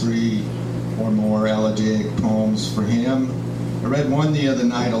 2 or 3 or more elegiac poems for him. I read one the other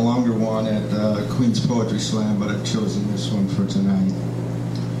night, a longer one at Queen's Poetry Slam, but I've chosen this one for tonight.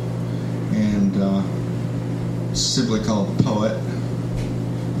 And it's simply called Poet,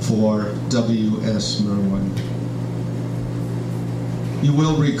 for W.S. Merwin. You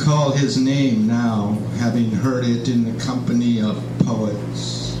will recall his name now, having heard it in the company of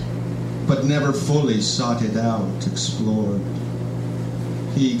poets, but never fully sought it out, explored.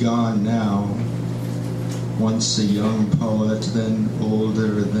 He gone now, once a young poet, then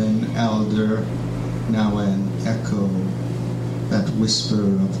older, then elder, now an echo, that whisper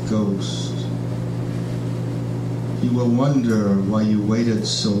of ghost. You will wonder why you waited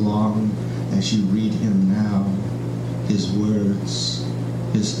so long as you read him now, his words,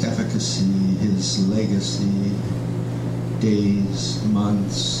 his efficacy, his legacy, days,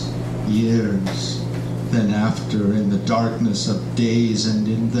 months, years. Then after, in the darkness of days and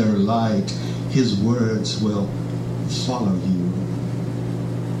in their light, his words will follow you.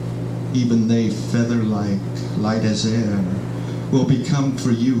 Even they, feather-like, light as air, will become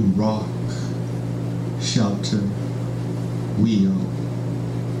for you rock, shelter, wheel,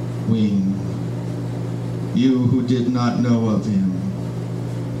 wing. You who did not know of him,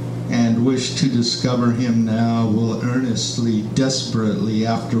 and wish to discover him now will earnestly, desperately,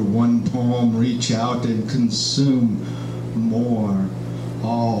 after one poem, reach out and consume more,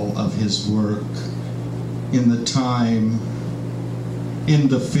 all of his work, in the time, in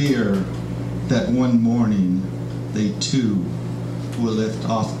the fear that one morning they too will lift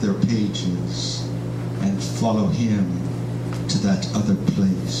off their pages and follow him to that other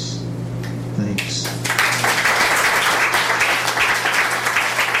place. Thanks.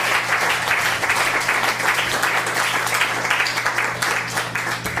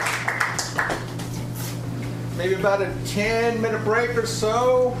 Maybe about a 10-minute break or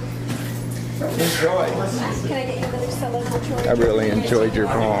so. Enjoy. Can I get you another solo, Troy? I really enjoyed your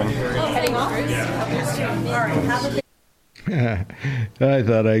poem. Heading off? All right. Have a good I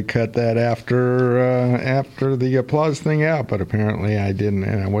thought I cut that after the applause thing out, but apparently I didn't,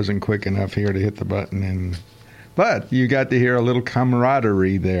 and I wasn't quick enough here to hit the button. But you got to hear a little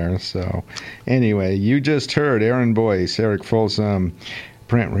camaraderie there. So anyway, you just heard Aaron Boyce, Eric Folsom,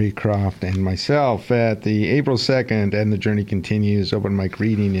 Brent Raycroft, and myself at the April 2nd And the Journey Continues open mic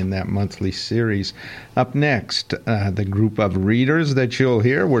reading in that monthly series. Up next, the group of readers that you'll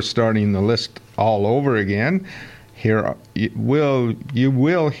hear, we're starting the list all over again. Here you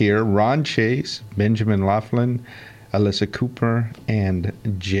will hear Ron Chase, Benjamin Laughlin, Alyssa Cooper, and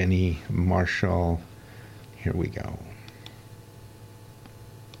Jenny Marshall. Here we go.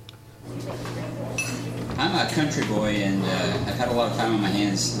 I'm a country boy, and I've had a lot of time on my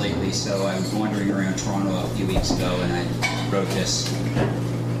hands lately, so I was wandering around Toronto a few weeks ago, and I wrote this.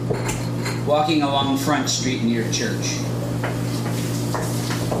 Walking along Front Street near church.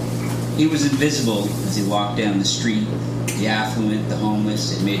 He was invisible as he walked down the street. The affluent, the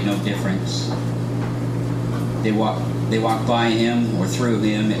homeless, it made no difference. They walked by him or through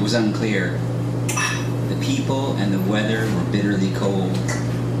him, it was unclear. The people and the weather were bitterly cold.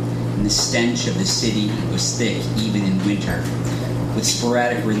 And the stench of the city was thick even in winter, with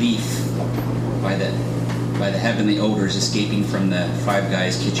sporadic relief by the heavenly odors escaping from the Five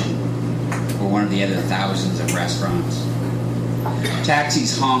Guys kitchen or one of the other thousands of restaurants.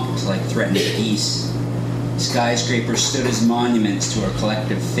 Taxis honked like threatened peace. Skyscrapers stood as monuments to our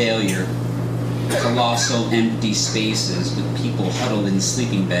collective failure. Colossal empty spaces with people huddled in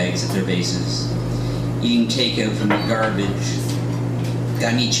sleeping bags at their bases, eating takeout from the garbage.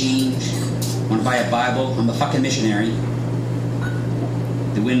 Got any change? Want to buy a Bible? I'm a fucking missionary.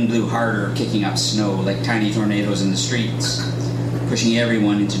 The wind blew harder, kicking up snow like tiny tornadoes in the streets, pushing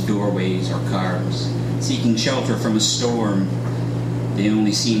everyone into doorways or cars, seeking shelter from a storm they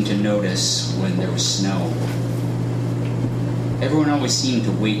only seemed to notice when there was snow. Everyone always seemed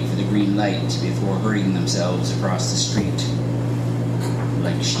to wait for the green light before hurrying themselves across the street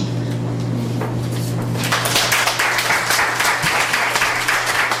like sheep.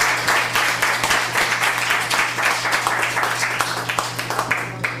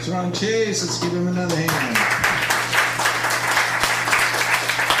 Ron Chase, let's give him another hand.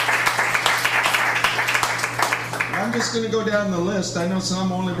 I'm just going to go down the list. I know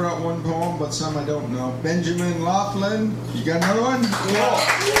some only brought one poem, but some I don't know. Benjamin Laughlin, you got another one? Cool.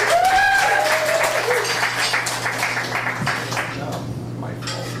 My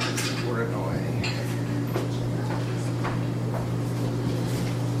fault. We're annoying.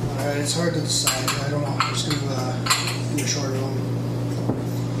 Alright, it's hard to decide. I don't know. I'm just going to do a shorter one.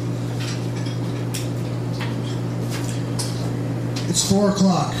 It's 4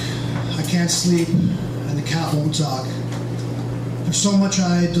 o'clock. I can't sleep, and the cat won't talk. There's so much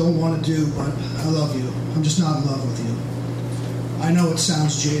I don't want to do, but I love you. I'm just not in love with you. I know it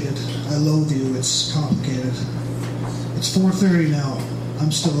sounds jaded. I loathe you. It's complicated. It's 4:30 now.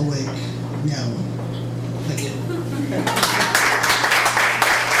 I'm still awake. Meow. Thank you.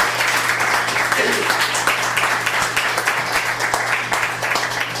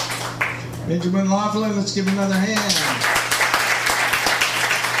 Benjamin Laughlin, let's give him another hand.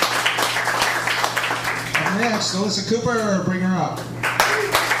 Next, Alyssa Cooper, bring her up.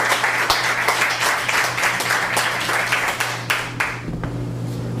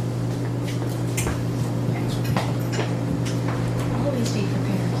 Always be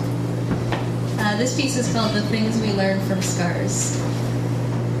prepared. This piece is called The Things We Learn from Scars.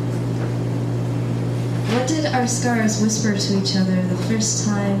 What did our scars whisper to each other the first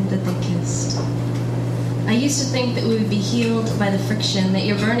time that they kissed? I used to think that we would be healed by the friction, that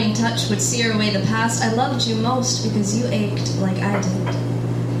your burning touch would sear away the past. I loved you most because you ached like I did.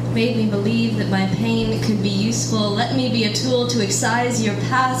 Made me believe that my pain could be useful. Let me be a tool to excise your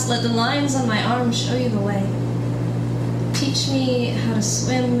past. Let the lines on my arm show you the way. Teach me how to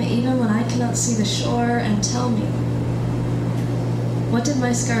swim even when I cannot see the shore, and tell me What did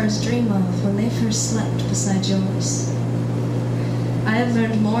my scars dream of when they first slept beside yours? I have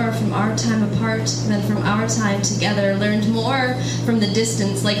learned more from our time apart than from our time together, learned more from the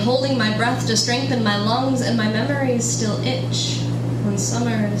distance, like holding my breath to strengthen my lungs, and my memories still itch when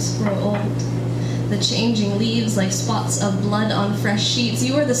summers grow old. The changing leaves like spots of blood on fresh sheets.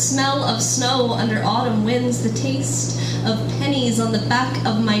 You are the smell of snow under autumn winds, the taste of pennies on the back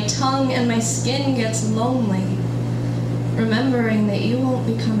of my tongue, and my skin gets lonely, remembering that you won't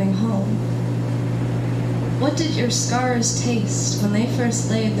be coming home. What did your scars taste when they first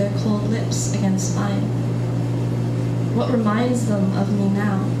laid their cold lips against mine? What reminds them of me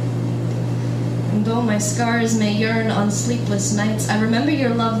now? And though my scars may yearn on sleepless nights, I remember your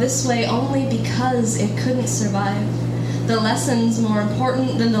love this way only because it couldn't survive. The lessons more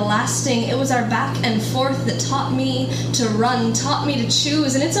important than the lasting. It was our back and forth that taught me to run, taught me to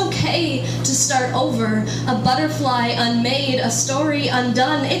choose, and it's okay to start over. A butterfly unmade, a story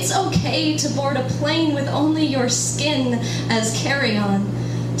undone. It's okay to board a plane with only your skin as carry-on.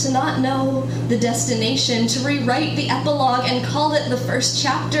 To not know the destination, to rewrite the epilogue and call it the first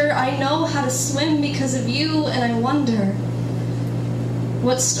chapter. I know how to swim because of you, and I wonder,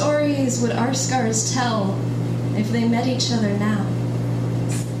 what stories would our scars tell if they met each other now?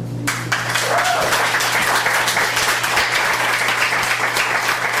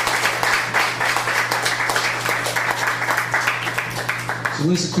 So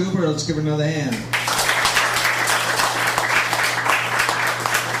Lisa Cooper, let's give her another hand.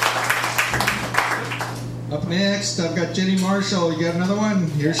 Up next, I've got Jenny Marshall. You got another one?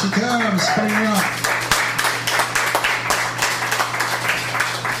 Here she comes. Bring her up.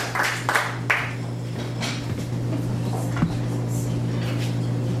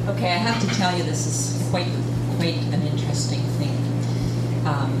 Okay, I have to tell you, this is quite an interesting thing.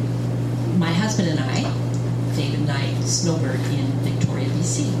 My husband and I, David and I, snowbird in Victoria,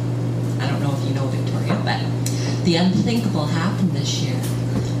 BC. I don't know if you know Victoria, but the unthinkable happened this year.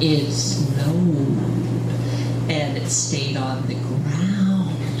 It snowed, and it stayed on the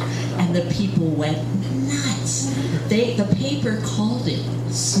ground, and the people went nuts. The paper called it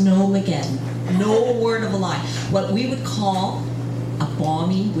Snowmageddon. No word of a lie. What we would call a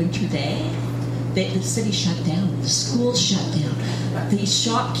balmy winter day, the city shut down, the schools shut down, the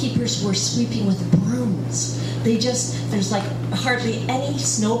shopkeepers were sweeping with brooms. There's like hardly any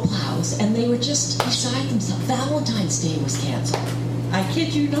snowplows, and they were just beside themselves. Valentine's Day was canceled. I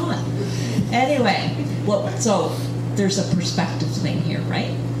kid you not. Anyway, so there's a perspective thing here,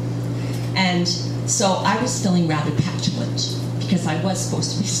 right? And so I was feeling rather petulant because I was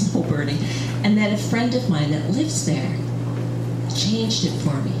supposed to be snowbirding. And then a friend of mine that lives there changed it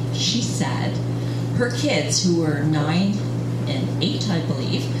for me. She said her kids, who were 9 and 8, I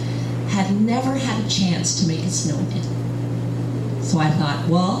believe, had never had a chance to make a snowman. So I thought,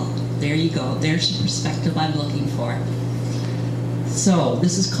 well, there you go. There's the perspective I'm looking for. So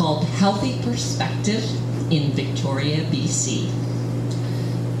this is called Healthy Perspective in Victoria, BC.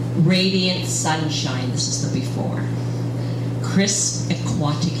 Radiant sunshine, this is the before. Crisp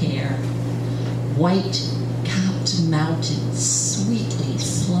aquatic air. White-capped mountains sweetly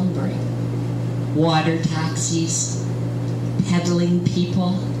slumbering. Water taxis. Pedaling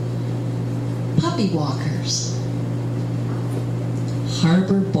people. Puppy walkers.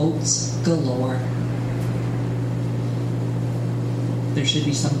 Harbor boats galore. There should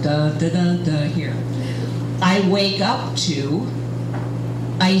be some da-da-da-da here. I wake up to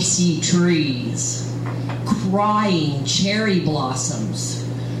icy trees, crying cherry blossoms,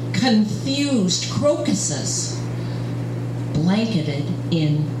 confused crocuses, blanketed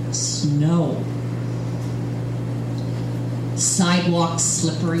in snow. Sidewalks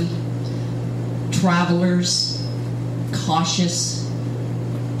slippery, travelers cautious,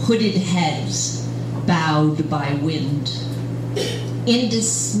 hooded heads bowed by wind. In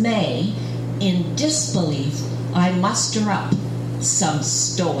dismay, in disbelief, I muster up some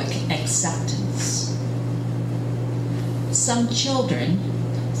stoic acceptance. Some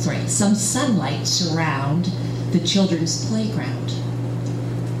sunlight surround the children's playground.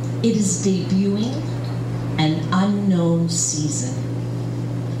 It is debuting an unknown season.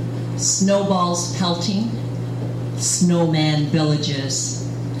 Snowballs pelting, snowman villages,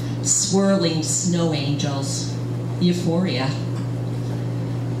 swirling snow angels, euphoria.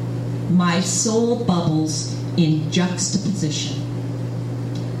 My soul bubbles in juxtaposition.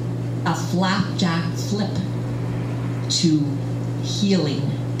 A flapjack flip to healing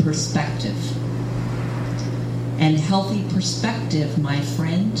perspective. And healthy perspective, my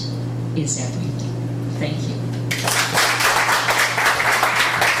friend, is everything. Thank you.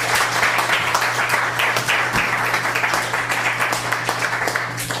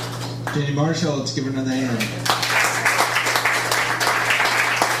 Jenny Marshall, let's give her another hand.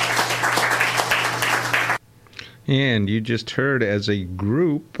 And you just heard as a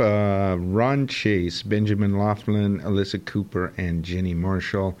group, Ron Chase, Benjamin Laughlin, Alyssa Cooper, and Jenny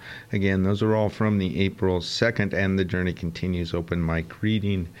Marshall. Again, those are all from the April 2nd and The Journey Continues open mic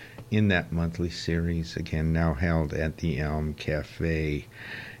reading in that monthly series, again, now held at the Elm Cafe.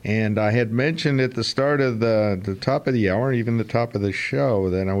 And I had mentioned at the start of the top of the hour, even the top of the show,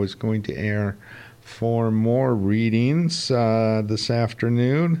 that I was going to air 4 more readings this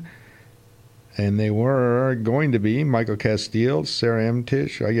afternoon. And they were going to be Michael Castile, Sarah M.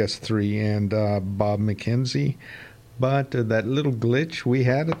 Tisch, I guess 3, and Bob McKenzie. But that little glitch we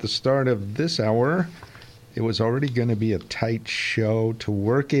had at the start of this hour, it was already going to be a tight show to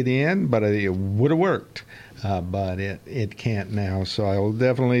work it in, but it would have worked. But it can't now. So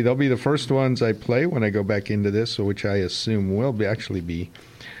they'll be the first ones I play when I go back into this, which I assume will actually be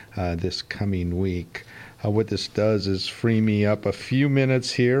this coming week. What this does is free me up a few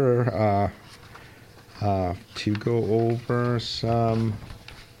minutes here to go over some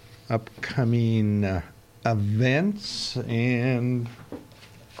upcoming events and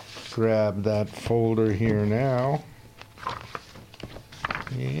grab that folder here now.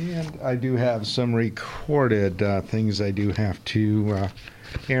 And I do have some recorded things I do have to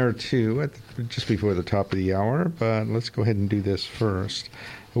air to just before the top of the hour, but let's go ahead and do this first.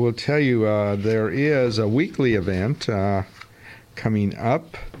 I will tell you there is a weekly event coming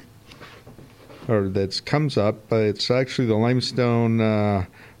up, or that comes up. It's actually the Limestone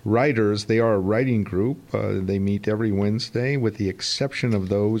Writers. They are a writing group. They meet every Wednesday with the exception of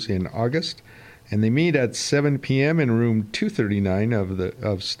those in August. And they meet at 7 p.m. in room 239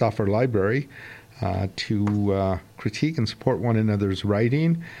 of Stauffer Library to critique and support one another's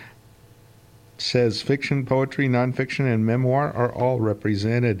writing. It says fiction, poetry, nonfiction, and memoir are all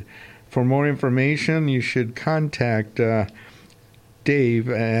represented. For more information, you should contact Dave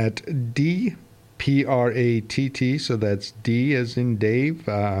at DPRATT, so that's D as in Dave,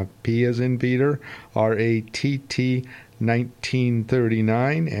 P as in Peter, RATT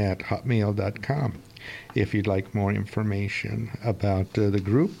 1939 at hotmail.com if you'd like more information about the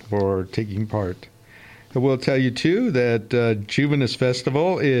group or taking part. I will tell you, too, that Juvenis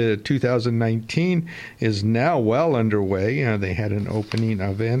Festival 2019 is now well underway. They had an opening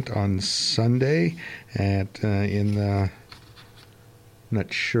event on Sunday in the,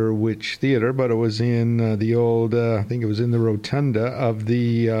 not sure which theater, but it was in the old, I think it was in the rotunda of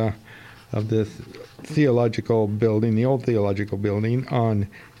the theological building, the old theological building on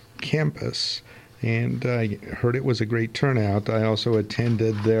campus. And I heard it was a great turnout. I also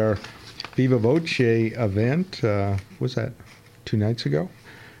attended their Viva Voce event, was that 2 nights ago?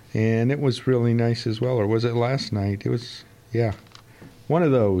 And it was really nice as well. Or was it last night? It was, yeah, one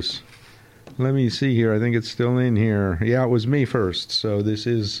of those. Let me see here. I think it's still in here. Yeah, it was May 1st. So this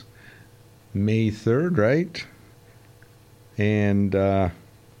is May 3rd, right? And,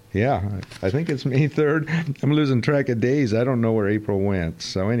 yeah, I think it's May 3rd. I'm losing track of days. I don't know where April went.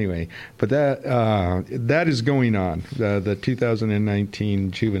 So anyway, but that is going on, the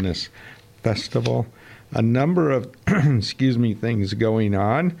 2019 Juvenis Festival. A number of, things going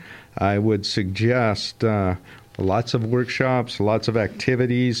on. I would suggest lots of workshops, lots of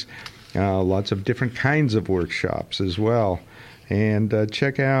activities, lots of different kinds of workshops as well. And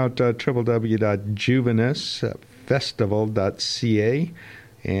check out www.juvenisfestival.ca.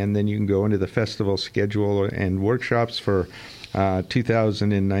 And then you can go into the festival schedule and workshops for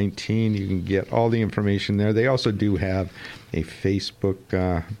 2019. You can get all the information there. They also do have a Facebook,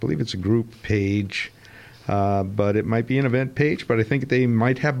 I believe it's a group page, but it might be an event page, but I think they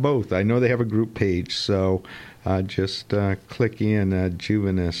might have both. I know they have a group page, so just click in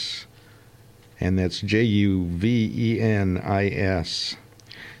Juvenis, and that's Juvenis.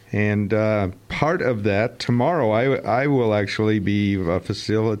 And part of that, tomorrow I will actually be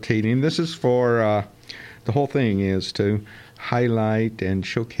facilitating. This is for, the whole thing is to highlight and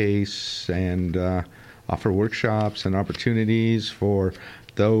showcase and offer workshops and opportunities for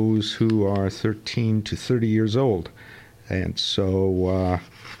those who are 13 to 30 years old. And so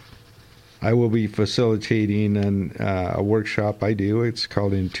I will be facilitating a workshop I do. It's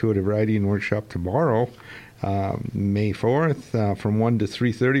called Intuitive Writing Workshop tomorrow. May 4th, from 1 to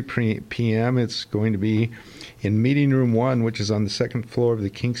 3:30 p.m. It's going to be in Meeting Room 1, which is on the second floor of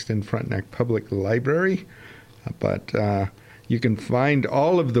the Kingston Frontenac Public Library. But you can find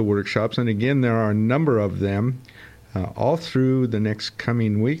all of the workshops, and again, there are a number of them, all through the next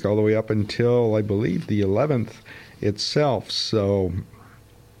coming week, all the way up until, I believe, the 11th itself. So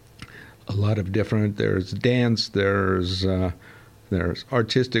a lot of different, there's dance, there's There's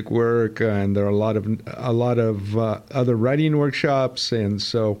artistic work, and there are a lot of other writing workshops, and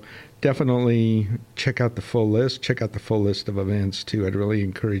so definitely check out the full list. Check out the full list of events too. I'd really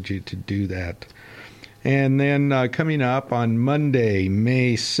encourage you to do that. And then coming up on Monday,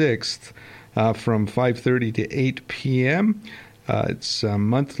 May 6th, from 5:30 to 8 p.m., it's a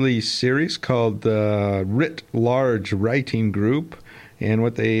monthly series called the Writ Large Writing Group. And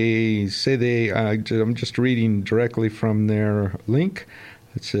what they say, I'm just reading directly from their link.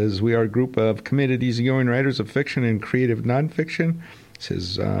 It says, we are a group of committed, easygoing writers of fiction and creative nonfiction. It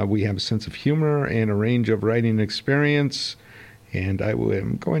says, we have a sense of humor and a range of writing experience. And I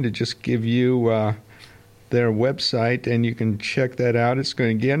am going to just give you their website, and you can check that out. It's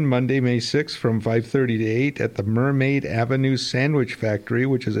going again Monday, May 6th from 5:30 to 8 at the Mermaid Avenue Sandwich Factory,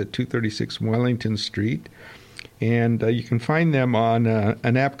 which is at 236 Wellington Street. And you can find them on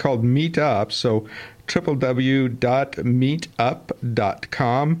an app called Meetup. So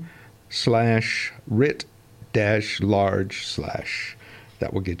www.meetup.com/writ-large/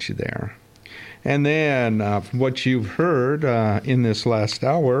 that will get you there. And then what you've heard in this last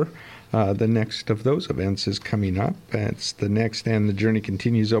hour, the next of those events is coming up. It's the next And the Journey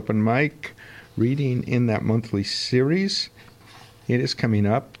Continues open mic reading in that monthly series. It is coming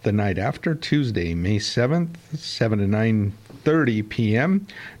up the night after, Tuesday, May 7th, 7 to 9:30 p.m.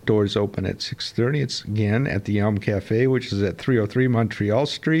 Doors open at 6:30. It's again at the Elm Cafe, which is at 303 Montreal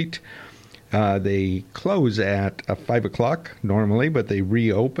Street. They close at 5 o'clock normally, but they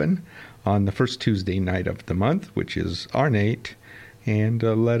reopen on the first Tuesday night of the month, which is our night. And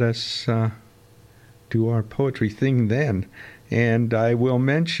let us do our poetry thing then. And I will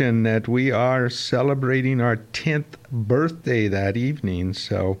mention that we are celebrating our 10th birthday that evening,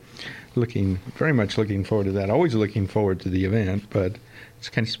 so very much looking forward to that. Always looking forward to the event, but it's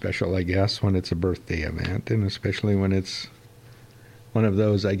kind of special, I guess, when it's a birthday event, and especially when it's one of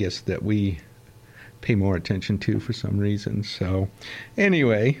those, I guess, that we pay more attention to for some reason. So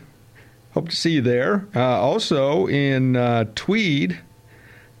anyway, hope to see you there. Also in Tweed,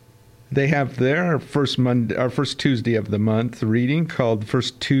 they have their first Tuesday of the month reading called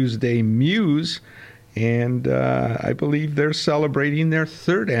First Tuesday Muse, and I believe they're celebrating their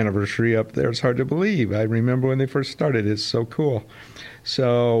 3rd anniversary up there. It's hard to believe. I remember when they first started. It's so cool.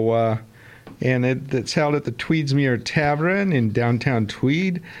 So, and it's held at the Tweedsmuir Tavern in downtown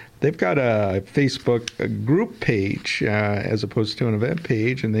Tweed. They've got a Facebook group page as opposed to an event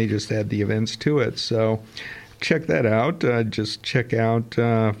page, and they just add the events to it. So check that out. Just check out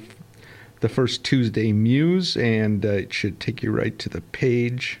the First Tuesday Muse, and it should take you right to the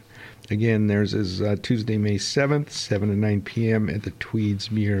page. Again, theirs is Tuesday, May 7th, 7 to 9 p.m. at the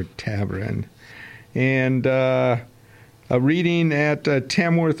Tweedsmuir Tavern. And a reading at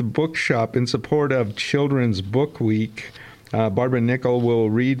Tamworth Bookshop in support of Children's Book Week. Barbara Nickel will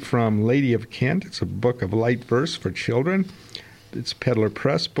read from Lady of Kent. It's a book of light verse for children. It's a Peddler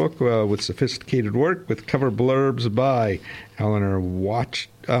Press book with sophisticated work with cover blurbs by Eleanor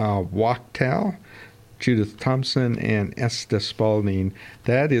Wachtel, Judith Thompson, and Esther Spalding.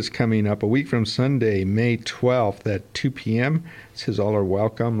 That is coming up a week from Sunday, May 12th at 2 p.m. It says all are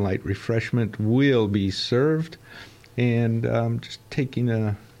welcome. Light refreshment will be served. And just taking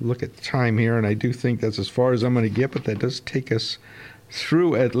a look at the time here, and I do think that's as far as I'm going to get, but that does take us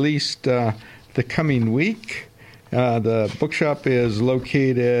through at least the coming week. The bookshop is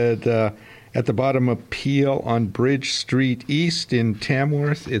located at the bottom of Peel on Bridge Street East in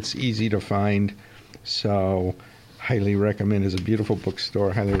Tamworth. It's easy to find, so highly recommend. It's a beautiful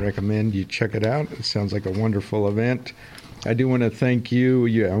bookstore. Highly recommend you check it out. It sounds like a wonderful event. I do want to thank you.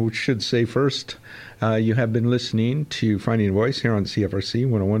 I should say first, you have been listening to Finding a Voice here on CFRC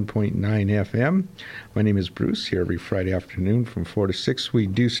 101.9 FM. My name is Bruce, here every Friday afternoon from 4 to 6. We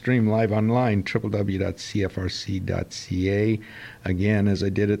do stream live online, www.cfrc.ca. Again, as I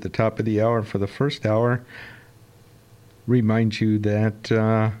did at the top of the hour for the first hour, remind you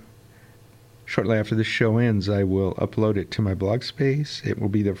that shortly after the show ends, I will upload it to my blog space. It will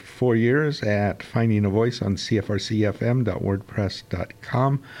be there for 4 years at Finding a Voice on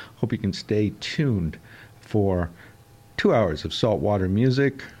cfrcfm.wordpress.com. Hope you can stay tuned for 2 hours of saltwater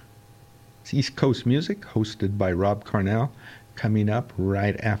music. It's East Coast music, hosted by Rob Carnell, coming up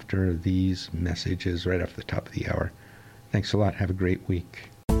right after these messages, right off the top of the hour. Thanks a lot. Have a great week.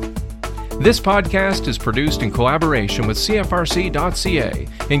 This podcast is produced in collaboration with CFRC.ca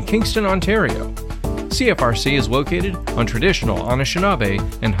in Kingston, Ontario. CFRC is located on traditional Anishinaabe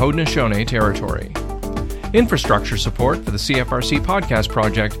and Haudenosaunee territory. Infrastructure support for the CFRC podcast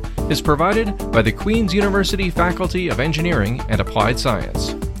project is provided by the Queen's University Faculty of Engineering and Applied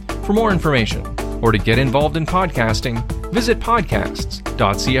Science. For more information or to get involved in podcasting, visit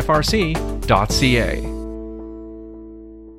podcasts.cfrc.ca.